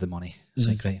I don't have the money. It's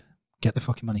like, right, get the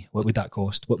fucking money. What would that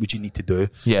cost? What would you need to do?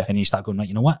 Yeah. And you start going, right,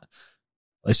 you know what?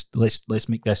 Let's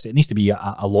make this. It needs to be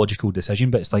a logical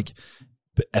decision, but it's like,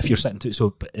 but if you're sitting to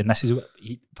so, and this is what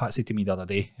Pat said to me the other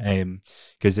day,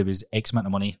 because there was X amount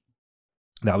of money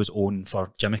that I was owing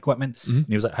for gym equipment, and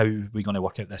he was like, how are we going to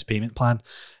work out this payment plan?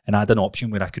 And I had an option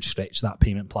where I could stretch that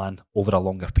payment plan over a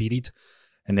longer period.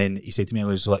 And then he said to me, I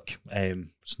was like,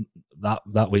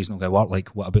 that way's not going to work. Like,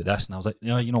 what about this? And I was like,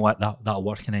 you know what, that'll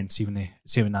work. And then see when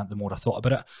the more I thought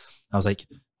about it, I was like,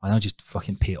 why not just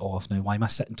fucking pay it off now? Why am I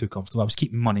sitting too comfortable? I was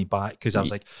keeping money back because I was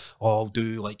like, I'll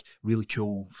do like really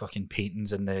cool fucking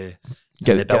paintings in the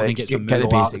building, get some the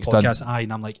mural art, basics podcast. Aye,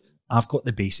 and I'm like, I've got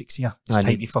the basics here. It's Aye.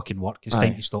 time to fucking work. It's Aye.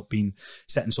 time to stop being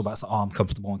sitting so bad. It's like, I'm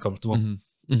comfortable Mhm.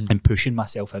 and pushing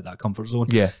myself out that comfort zone.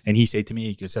 Yeah. And he said to me,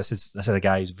 because this is a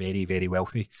guy who's very, very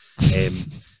wealthy,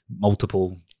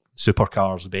 multiple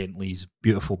supercars, Bentleys,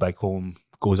 beautiful big home,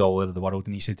 goes all over the world.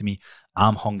 And he said to me,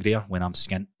 I'm hungrier when I'm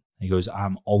skint. He goes,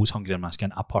 I'm always hungry in my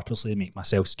skin. I purposely make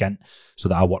myself skint so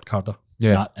that I work harder.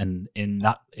 Yeah.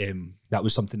 That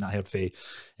was something that I heard for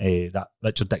that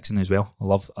Richard Dixon as well. I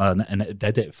love, and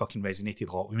it fucking resonated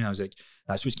a lot with me. I was like,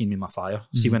 that's what's giving me my fire.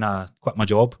 See, when I quit my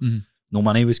job, no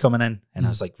money was coming in, and I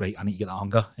was like, right, I need to get that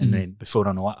hunger. And then before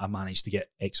I know it, I managed to get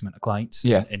X amount of clients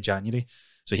in January.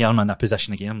 So here I'm in that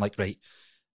position again. I'm like, right,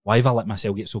 why have I let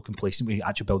myself get so complacent with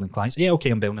actually building clients? Yeah,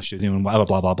 okay, I'm building a studio and whatever,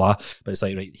 blah, blah, blah. But it's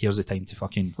like, right, here's the time to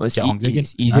fucking get hungry again.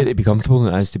 It's easier to be comfortable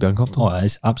than it is to be uncomfortable. Oh, it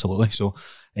is, absolutely. So,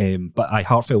 but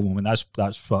heartfelt moment,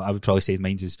 that's what I would probably say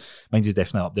mine's is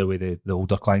definitely up there with the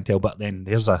older clientele. But then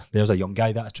there's a young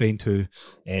guy that I trained who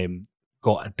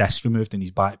got a disc removed in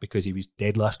his back because he was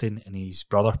deadlifting and his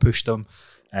brother pushed him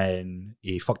and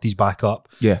he fucked his back up.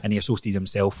 Yeah. And he associated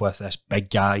himself with this big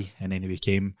guy, and then he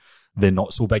became the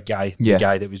not so big guy, the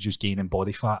guy that was just gaining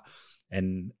body fat.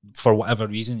 And for whatever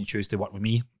reason, he chose to work with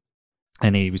me.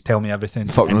 And he was telling me everything.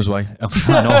 Fuck knows why.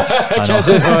 I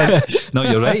know. No,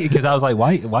 you're right. Because I was like,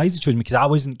 why is he choosing me? Because I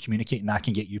wasn't communicating I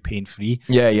can get you pain free.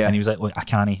 Yeah. And he was like, look, I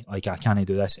can't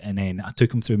do this. And then I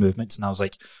took him through movements, and I was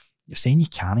like, you're saying you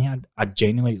can't? I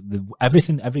genuinely,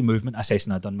 every movement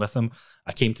assessment I'd done with him,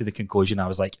 I came to the conclusion, I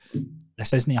was like,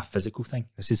 this isn't a physical thing.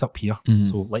 This is up here.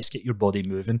 So let's get your body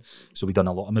moving. So we done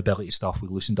a lot of mobility stuff. We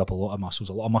loosened up a lot of muscles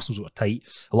that were tight,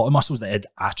 a lot of muscles that had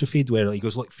atrophied, where he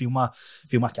goes, look, feel my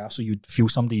calf. So you'd feel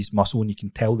somebody's muscle and you can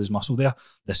tell there's muscle there.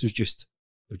 This was just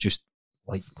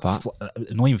like fat.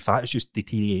 Not even fat, it's just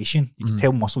deterioration. You could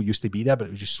tell muscle used to be there, but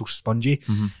it was just so spongy.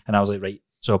 And I was like, right.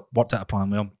 So I worked out a plan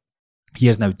with him. He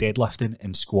is now deadlifting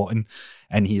and squatting,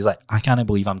 and he's like, I can't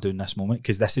believe I'm doing this moment,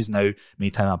 because this is now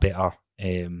made him a better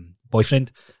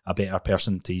boyfriend, a better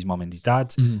person to his mum and his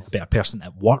dad, a better person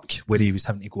at work, where he was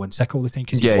having to go in sick all the time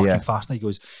because he's working faster. He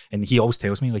goes, and he always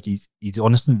tells me, like, he's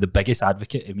honestly the biggest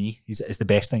advocate of me. It's the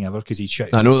best thing ever, because he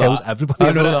tells everybody.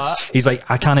 I know that. He's like,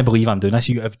 I can't believe I'm doing this.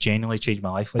 You have genuinely changed my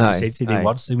life. Like I said, the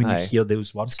words, when you hear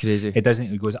those words, it's crazy. It doesn't.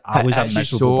 He goes, I was a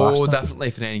miserable so bastard.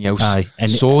 differently from anything else. And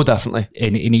so differently.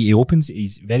 And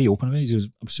he's very open about it. He was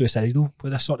suicidal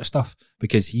with this sort of stuff,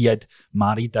 because he had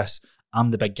married this, I'm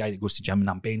the big guy that goes to gym and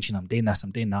I'm benching, I'm doing this,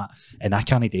 I'm doing that, and I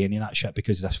can't do any of that shit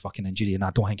because of this fucking injury, and I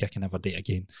don't think I can ever date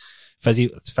again.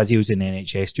 Physios in the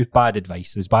NHS, just bad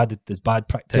advice. There's bad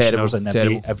practitioners in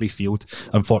every field.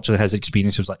 Unfortunately, his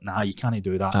experience was like, nah, you can't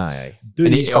do that. Do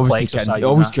these couple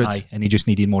exercises. And he just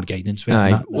needed more guidance. The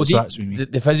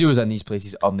physios in these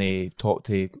places aren't taught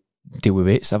to deal with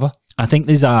weights ever. I think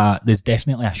there's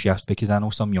definitely a shift, because I know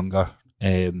some younger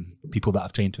people that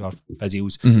I've trained to are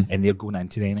physios, and they're going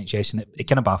into the NHS, and it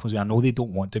kind of baffles me. I know they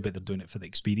don't want to, but they're doing it for the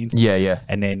experience. Yeah.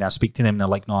 And then I speak to them, and they're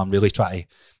like, no, I'm really trying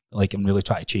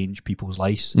to change people's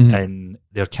lives, and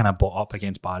they're kind of brought up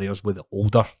against barriers with the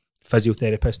older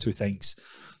physiotherapist who thinks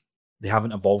they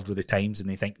haven't evolved with the times, and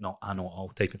they think, no, I know it all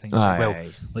type of thing. It's like, well,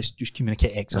 let's just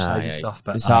communicate exercise and stuff.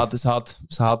 But it's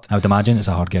hard. I would imagine it's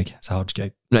a hard gig.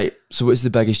 Right. So what's the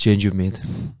biggest change you've made?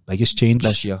 Biggest change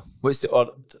this year? I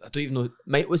don't even know.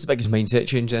 What's the biggest mindset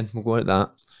change then? We'll go at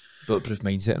that. Bulletproof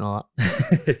mindset and all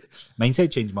that.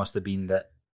 Mindset change must have been that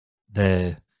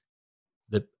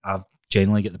I've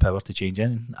generally get the power to change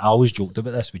anything. I always joked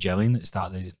about this with Gillian. It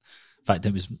started, in fact,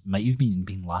 might have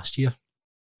been last year.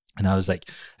 And I was like,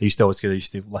 I used to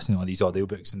listen to all these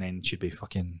audiobooks, and then she'd be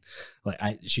fucking like,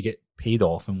 she'd get paid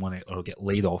off or get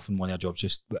laid off in one of her jobs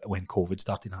just when COVID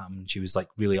started happening. She was like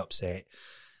really upset.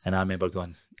 And I remember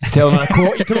going, You told her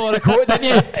a quote, didn't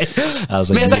you? I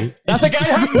was like, that's a guy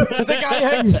hang. That's a guy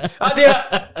hang. I do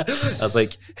it. I was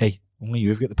like, hey, only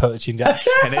you've got the power to change that.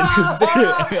 And then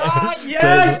yes!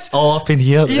 So it's all up in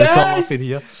here. Yes! It's all up in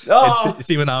here. Oh.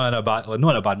 See when I'm in a bad,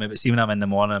 not in a bad mood, but see when I'm in the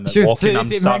morning, I'm walking, I'm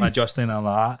starting adjusting, and I'm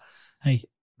like, hey,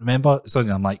 remember?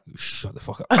 Suddenly I'm like, shut the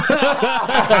fuck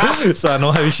up. So I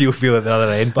know how she'll feel at the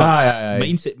other end. But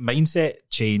mindset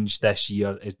change this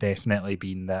year has definitely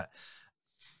been that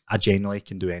I genuinely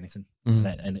can do anything,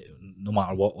 and no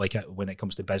matter what. Like when it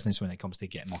comes to business, when it comes to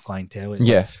getting more clientele,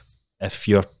 if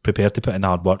you're prepared to put in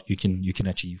hard work, you can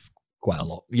achieve quite a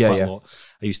lot. A lot.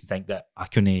 I used to think that I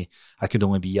could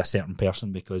only be a certain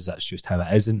person because that's just how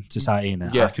it is in society, and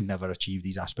I could never achieve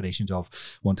these aspirations of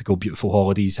wanting to go beautiful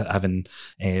holidays, having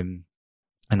a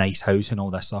nice house and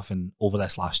all this stuff. And over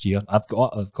this last year, I've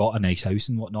got a nice house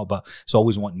and whatnot, but it's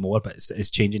always wanting more. But it's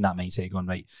changing that mindset, going,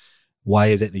 right, why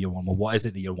is it that you're wanting? What is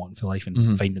it that you're wanting for life,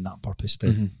 and finding that purpose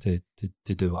to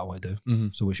do what I want to do.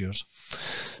 So what's yours?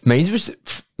 Mine's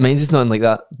is nothing like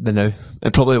that now.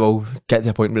 It probably will get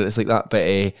to a point where it's like that,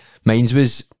 but mine's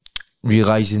was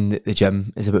realising that the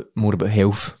gym is more about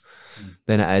health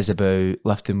than it is about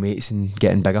lifting weights and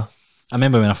getting bigger. I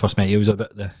remember when I first met you, it was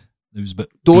about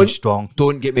being strong.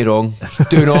 Don't get me wrong.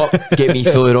 Do not get me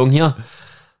fully wrong here.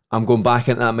 I'm going back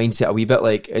into that mindset a wee bit.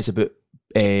 Like, it's about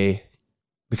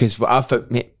because what I've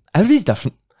found, mate, everybody's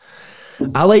different.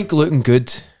 I like looking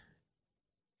good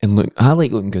and I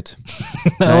like looking good.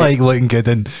 I like looking good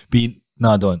and being. No,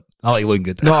 I don't. I like looking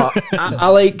good. No, I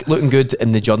like looking good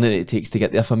in the journey that it takes to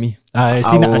get there for me. I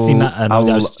seen that. I know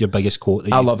that's your biggest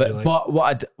quote. I love it. Like. But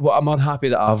what I'm unhappy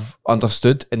that I've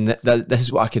understood, and that this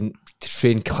is what I can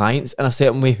train clients in a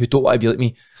certain way who don't want to be like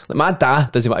me. Like my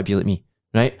dad doesn't want to be like me,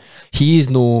 right? He's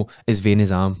no as vain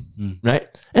as I am, right?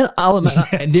 And I'll admit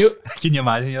that. And can you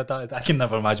imagine your dad? I can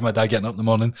never imagine my dad getting up in the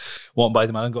morning, walking by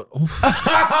the man and going, "Oof,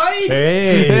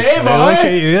 hey,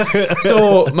 boy."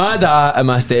 So my dad and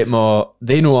my stepmom,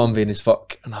 they know I'm vain as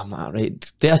fuck, and I'm like,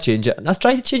 right, dare I change it? And I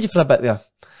tried to change it for a bit there.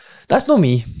 That's not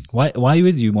me. Why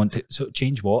would you want to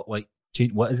change what? Like,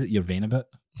 change what is it you're vain about?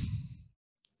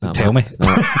 Tell me.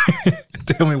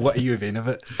 Tell me, what are you vain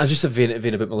about? I'm just vain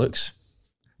about my looks.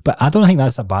 But I don't think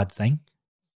that's a bad thing.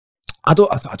 I don't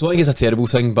think it's a terrible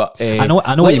thing, but I know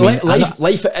what you mean.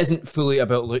 Life isn't fully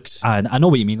about looks. And I know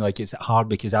what you mean. Like, it's hard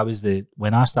because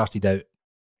when I started out,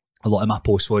 a lot of my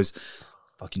posts was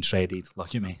fucking shredded.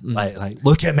 Look at me, like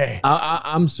look at me.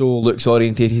 I'm so looks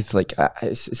orientated. Like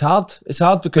it's hard. It's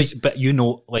hard because, but you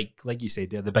know, like you said,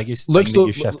 they're the biggest looks thing that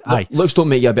you shift. Looks don't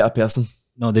make you a better person.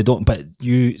 No, they don't. But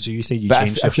you said you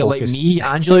changed. If you're like me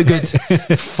and you look good,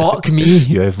 fuck me.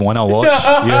 You have won a watch.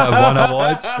 You have won a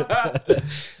watch.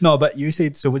 No, but you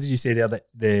said. So what did you say there?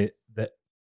 That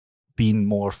being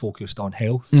more focused on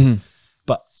health.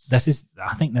 But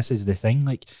I think this is the thing.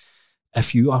 Like,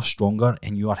 if you are stronger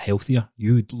and you are healthier,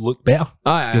 you look better.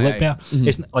 You look better.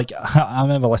 It's like I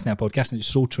remember listening to a podcast and it's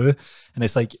so true. And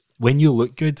it's like when you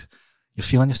look good, you're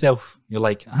feeling yourself. You're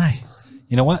like,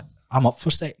 you know what? I'm up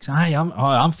for sex.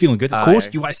 I'm feeling good. Of course,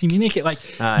 you want to see me naked. Like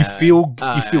you feel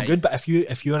good. But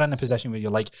if you're in a position where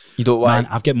you're like, you don't want,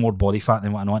 I've got more body fat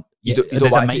than what I want. There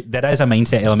is a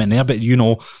mindset element there, but you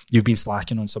know you've been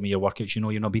slacking on some of your workouts. You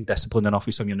know you're not being disciplined enough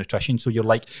with some of your nutrition. So you're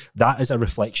like, that is a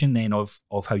reflection then of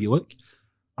how you look.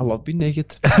 I love being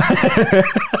naked,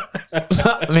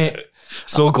 mate.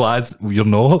 So glad you're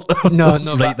not. No,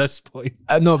 right at this point.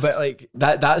 No, but like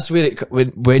that's where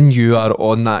when you are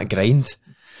on that grind.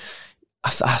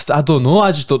 I don't know.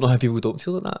 I just don't know how people don't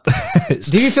feel like that.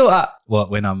 Do you feel like that? What,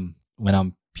 when I'm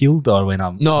peeled or when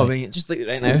I'm... No, I mean, just like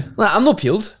right now. Like, I'm not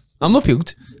peeled. I'm in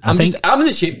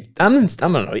the shape. I'm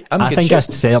alright. I think I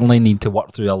certainly need to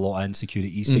work through a lot of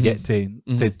insecurities to get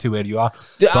to where you are.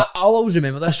 Dude, I'll always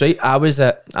remember this, right? I was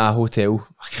at a hotel.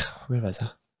 Where was I?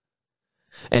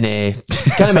 And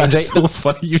can't remember. Right? So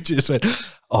funny. You just went,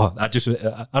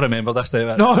 I remember this.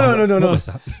 No. What was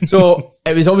that? So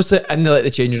it was obviously in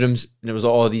the changing rooms, and there was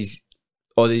all these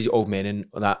old men and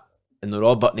that, and they're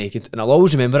all butt naked. And I'll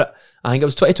always remember it. I think I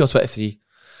was 22 or 23,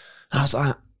 and I was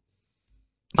like,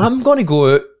 I'm going to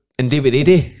go out and do what they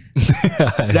do,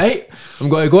 right? I'm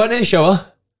going to go into the shower.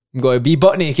 I'm going to be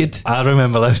butt naked. I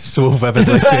remember this so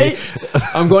vividly. Right?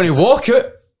 I'm going to walk out.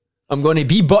 I'm going to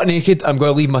be butt naked. I'm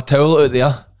going to leave my towel out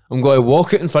there. I'm going to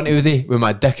walk out in front of you with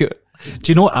my dick out.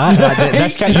 Do you know what?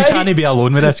 You can't be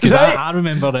alone with this because I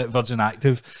remember at Virgin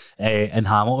Active in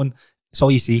Hamilton. It's all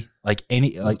you see. Like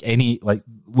any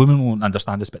women won't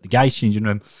understand this, but the guys' changing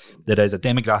room, there is a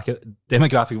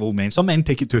demographic of old men. Some men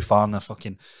take it too far and they're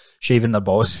fucking shaving their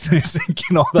balls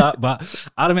and all that. But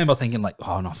I remember thinking like,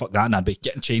 oh no, fuck that, and I'd be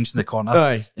getting changed in the corner.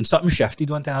 And something shifted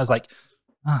one day. I was like,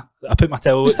 I put my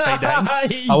towel outside down.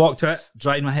 I walked out,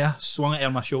 dried my hair, swung it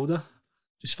on my shoulder,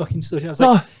 just fucking stood here. I was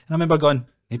like, and I remember going,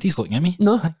 nobody's looking at me.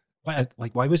 No.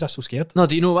 Why was I so scared? No,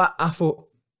 do you know what? I thought,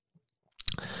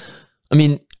 I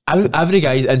mean, every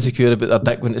guy's insecure about their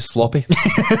dick when it's floppy.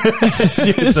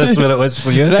 Is this what it was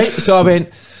for you? Right, so I went...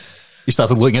 You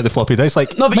started looking at the floppy dice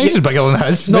like, no, but mine's is bigger than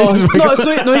his. No, it's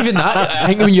not even that. I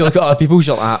think when you look at other people's,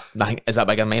 you're like, is that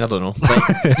bigger than mine? I don't know.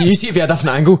 Like, you see it from a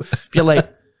different angle, you're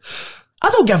like, I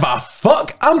don't give a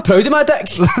fuck. I'm proud of my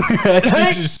dick.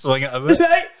 Right? Just swing it a bit.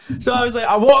 Right? So I was like,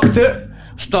 I walked it,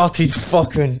 started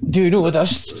fucking doing all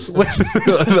this. Or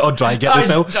get the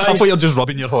towel. I thought you were just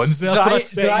rubbing your hands there.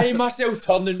 Drying myself,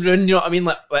 turning round, you know what I mean?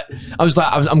 Like I was like,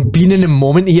 I'm being in the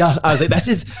moment here. I was like, this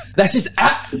is it.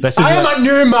 I am a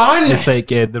new man. It's like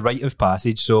the rite of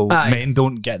passage. So men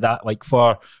don't get that. Like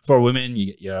for women, you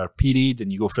get your period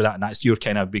and you go through that, and that's your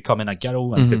kind of becoming a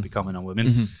girl into becoming a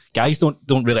woman. Guys don't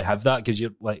really have that because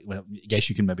you're like, well, I guess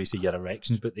you can maybe say your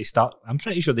erections, but they start. I'm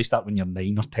pretty sure they start when you're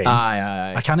 9 or 10.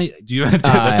 I can't. Do you?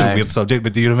 This is a weird subject,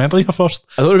 but do you remember your first?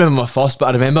 I don't remember my first, but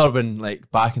I remember when, like,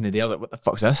 back in the day, I was like, what the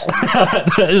fuck's this?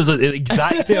 It was the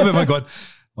exact same. I remember going,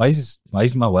 why is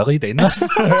my willy doing this?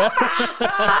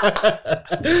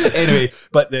 Anyway,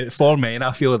 but for men,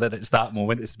 I feel that it's that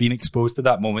moment. It's been exposed to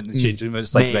that moment in the changing room.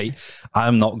 It's like, right,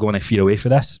 I'm not going to fear away for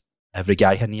this. every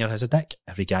guy in here has a dick.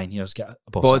 Every guy in here's got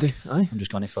a body. Aye. I'm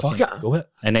just going to Fuck fucking it. go with it.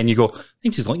 And then you go, I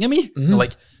think she's looking at me. You're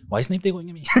like, why is nobody looking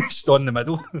at me? Just on in the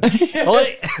middle.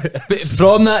 Like, But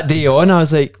from that day on, I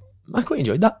was like, I quite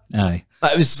enjoyed that. aye.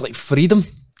 It was like freedom.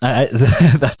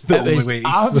 That's the It only was way. to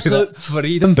explain absolute it.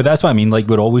 freedom. But that's what I mean. Like,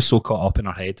 we're always so caught up in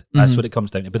our head. That's what it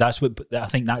comes down to. But that's what I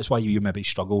think. That's why you maybe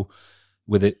struggle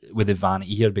with it, with the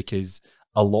vanity here, because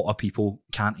a lot of people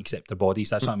can't accept their bodies.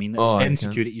 That's what I mean. Oh, I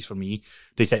Insecurities for me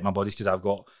to accept my bodies because I've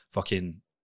got fucking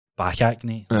back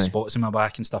acne, Aye. spots in my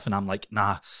back and stuff, and I'm like,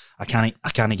 nah, I can't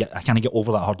get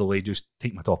over that hurdle. Like, just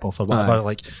take my top off or whatever. Aye.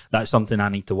 Like, that's something I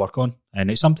need to work on, and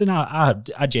it's something I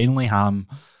genuinely am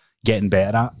getting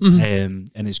better at. And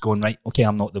it's going right. Okay,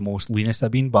 I'm not the most leanest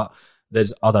I've been, but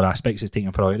there's other aspects that's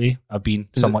taking priority. I've been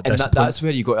somewhat and disciplined. that's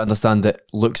where you got to understand that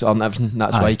looks aren't everything.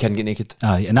 That's why Aye. you can get naked.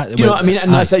 Aye, and that, Do you know what I mean? In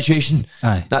aye, that situation,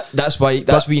 aye. that's why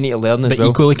what you need to learn as But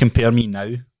well. equally, compare me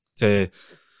now to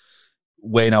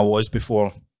when I was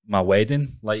before my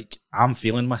wedding. Like, I'm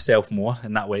feeling myself more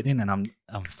in that wedding, and I'm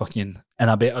fucking in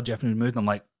a better Japanese mood. I'm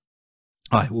like,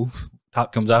 aye, wolf.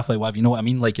 Tap comes off, like, whatever, you know what I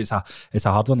mean? Like, it's a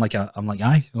hard one. Like, I'm like,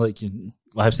 aye, like,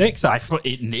 I have sex. I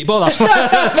ain't neighbour.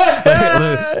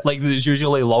 Like, there's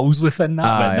usually lulls within that,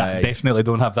 but Aye, aye. definitely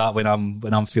don't have that when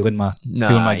I'm feeling my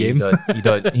game. You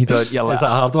don't. You're like, It's a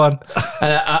hard one.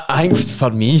 and I think for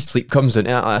me, sleep comes into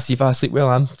it. I see if I sleep well,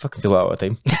 I'm fucking feel it all the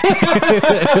time.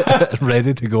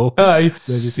 Ready to go. Aye.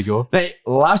 Ready to go. Right,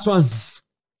 last one.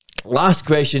 Last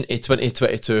question of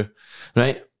 2022.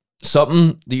 Right,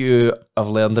 something that you have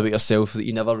learned about yourself that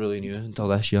you never really knew until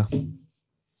this year.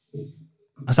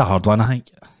 That's a hard one, I think.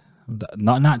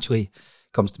 Nothing actually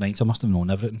comes to mind, so I must have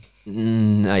known everything.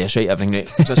 Aye, you're right, everything right.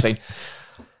 So it's fine.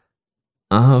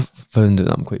 I have found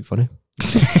that I'm quite funny.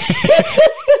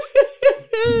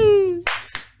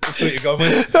 That's what you're going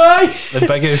with. Aye. The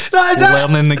biggest That is it.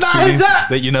 learning That experience is it.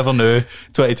 that you never knew.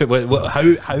 22.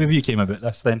 How have you came about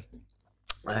this then?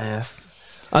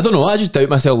 I don't know. I just doubt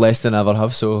myself less than I ever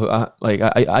have. So,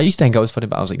 I used to think I was funny,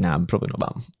 but I was like, nah, I'm probably not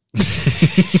that.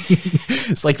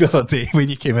 It's like the other day when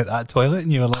you came out that toilet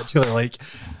and you were literally like,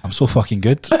 I'm so fucking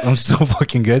good. I'm so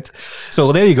fucking good.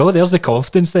 So there you go. There's the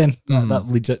confidence then. That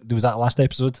leads it. Was that last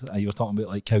episode? You were talking about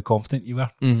like how confident you were.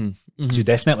 So you're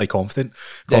definitely confident.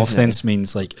 Confidence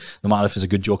means like no matter if it's a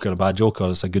good joke or a bad joke or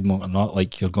it's a good moment or not,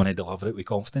 like you're going to deliver it with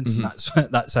confidence. And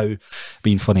that's how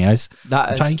being funny is.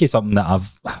 That I'm trying to get something that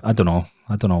I don't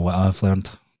know what I've learned.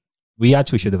 We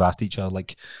actually should have asked each other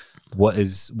like,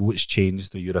 what's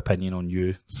changed your opinion on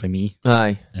you for me,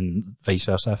 Aye. and vice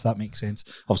versa, if that makes sense.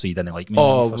 Obviously you didn't like me when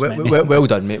Oh, you first met me. well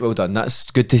done, mate. Well done.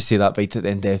 That's good to say that right at the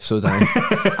end of the episode.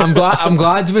 Aye. I'm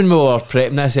glad when we were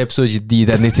prepping this episode, you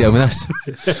didn't tell me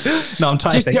this. No, I'm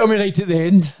trying Just to think. tell me right at the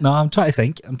end. No, I'm trying to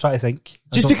think.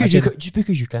 Just because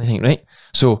you can't think, right?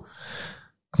 So,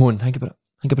 come on, think about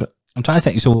it. I'm trying to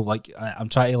think. So like, I'm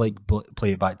trying to like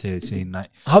play it back to saying that.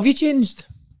 Have you changed?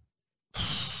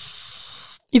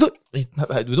 We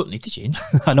don't need to change.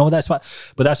 I know that's what,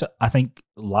 but that's what I think.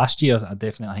 Last year, I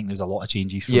think there's a lot of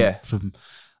changes from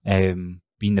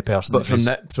being the person. But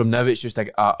from now, it's just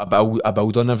like a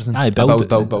build on everything. I build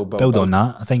on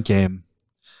that. I think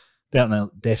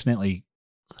definitely.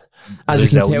 As we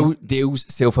can tell, resilient.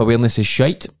 Dale's self-awareness is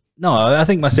shite. No, I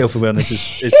think my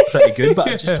self-awareness is pretty good, but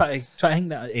I just try to think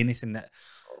that anything that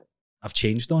I've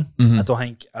changed on, I don't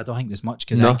think there's much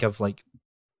because I think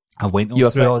I went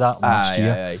through all that last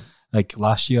year. Aye. Like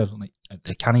last year, like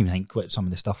I can't even think what some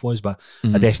of the stuff was, but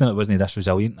I definitely wasn't this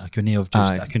resilient. I couldn't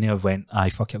have went,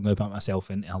 fuck it, I'm going to put myself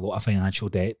into a lot of financial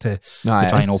debt to try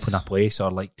and open a place or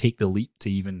like take the leap to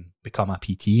even become a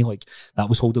PT. Like that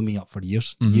was holding me up for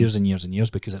years and years and years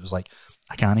because it was like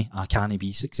I can't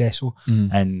be successful.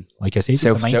 And like I said, it's a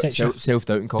mindset shift.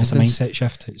 Self-doubt and confidence. It's a mindset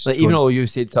shift. It's Like even though you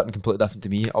said something completely different to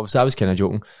me, obviously I was kind of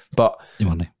joking, but you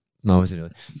weren't. no, I wasn't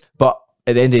really. But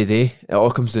at the end of the day, it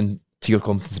all comes down to your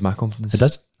confidence, my confidence. It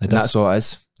does. And that's all it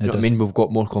is. You know what I mean? We've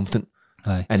got more confident.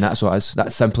 Aye. And that's what it is.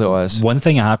 That's simply all it is. One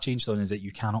thing I have changed on is that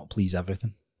you cannot please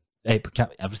everything.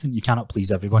 Everything. You cannot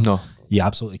please everyone. No. You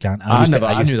absolutely can't. I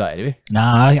knew that anyway.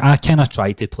 Nah, I kind of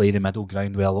tried to play the middle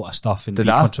ground with a lot of stuff and Did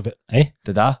be I? controversial.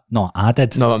 Did I? No, I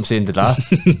did. No, I'm saying did I?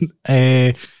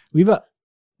 We bit.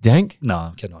 Do you think? No,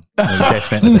 I'm kidding on. No, you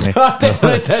definitely didn't. I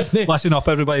definitely didn't. Listen up,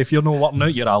 everybody. If you're not working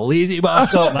out, you're a lazy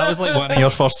bastard. That was like one of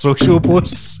your first social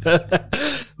posts.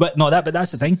 But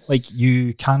that's the thing. Like,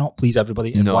 you cannot please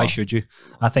everybody. And why should you?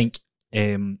 I think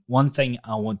one thing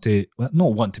I want to,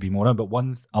 not want to be more on, but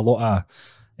a lot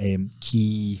of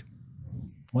key,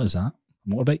 what is that?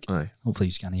 Motorbike? Aye. Hopefully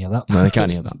you can't hear that. No, I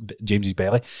can't hear that. James's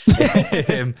belly.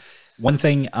 One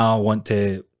thing I want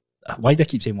to, why do I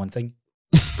keep saying one thing?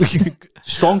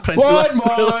 strong principles.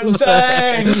 One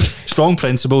thing. Strong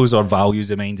principles or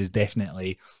values of mine is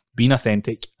definitely being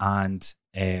authentic and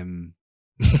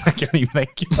I can't even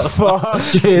think.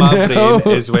 My brain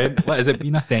is what is it?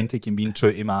 Being authentic and being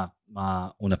true to my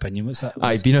own opinion. What's that?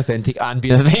 Aye, being authentic and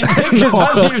being authentic. Is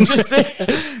that what you just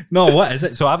said? No, what is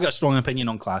it? So I've got a strong opinion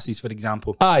on classes, for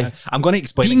example. Aye, I'm going to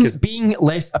explain it being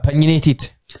less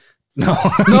opinionated. No,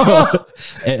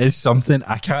 it is something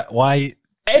I can't. Why?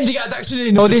 You got a dictionary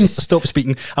in the audience. Stop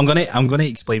speaking. I'm gonna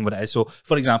explain what it is. So,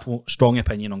 for example, strong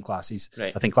opinion on classes.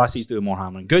 Right. I think classes do more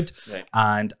harm than good. Right.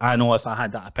 And I know if I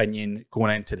had that opinion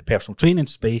going into the personal training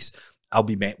space, I'll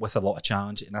be met with a lot of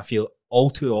challenge. And I feel all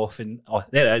too often,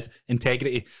 there it is,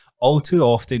 integrity. All too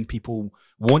often, people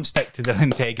won't stick to their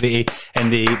integrity,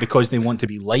 and because they want to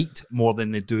be liked more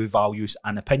than they do values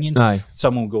and opinions. Aye.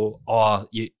 Some will go, "Oh,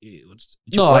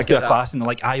 let's do a class," and they're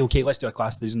like, "Aye, okay, let's do a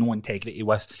class." There's no integrity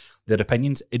with their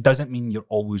opinions. It doesn't mean you're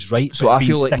always right. So I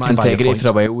feel like my integrity for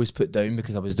a while was put down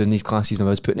because I was doing these classes and I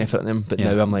was putting effort in them. But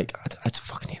now I'm like, I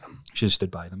fucking hate them. Should have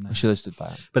stood by them. I should have stood by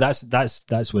them. But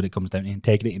that's where it comes down to,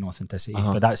 integrity and authenticity.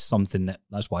 But that's something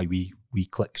that's why we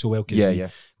click so well, because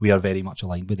we are very much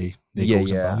aligned with the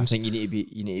goals and values. I think you need to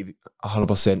be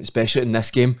 100%, especially in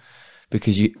this game,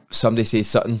 because somebody says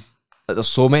something. Like, there's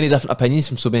so many different opinions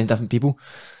from so many different people,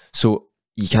 so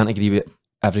you can't agree with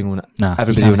everything on it. Nah,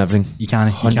 everybody on everything. You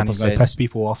can't piss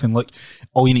people off, and look,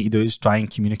 all you need to do is try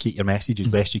and communicate your message as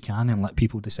best you can and let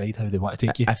people decide how they want to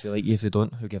take you. I feel like if they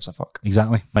don't, who gives a fuck?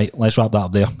 Exactly. Right, let's wrap that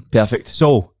up there. Perfect.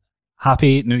 So,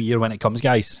 happy New Year when it comes,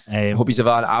 guys. Hope you've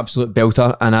had an absolute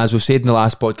belter, and as we've said in the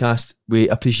last podcast, we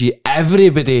appreciate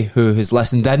everybody who has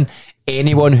listened in,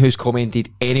 anyone who's commented,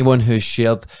 anyone who's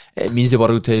shared. It means the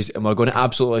world to us, and we're going to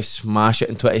absolutely smash it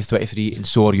in 2023, and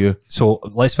so are you. So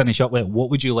let's finish up with,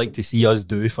 what would you like to see us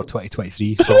do for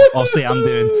 2023? So obviously I'm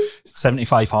doing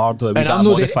 75 hard, and I'm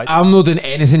not doing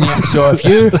anything yet. So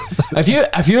if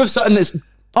you have something that's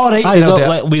all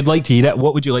right, we'd like to hear it.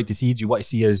 What would you like to see? Do you want to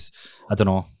see us, I don't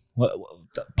know,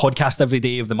 podcast every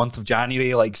day of the month of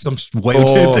January, like some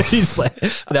wild days? But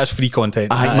that's free content.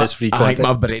 That's free content. I think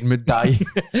my brain would die.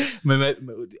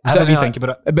 Have we think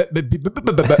about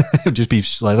it? Just be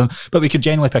slithering. But we could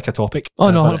generally pick a topic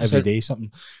every day,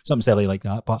 something silly like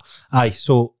that. But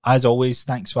so as always,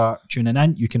 thanks for tuning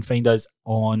in. You can find us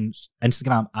on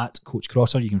Instagram at Coach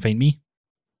Crosser. You can find me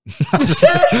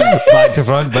back to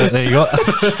front, but there you go.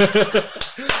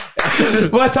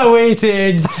 What a way to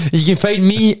end. You can find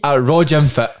me at Raw Gym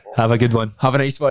Fit. Have a good one. Have a nice one.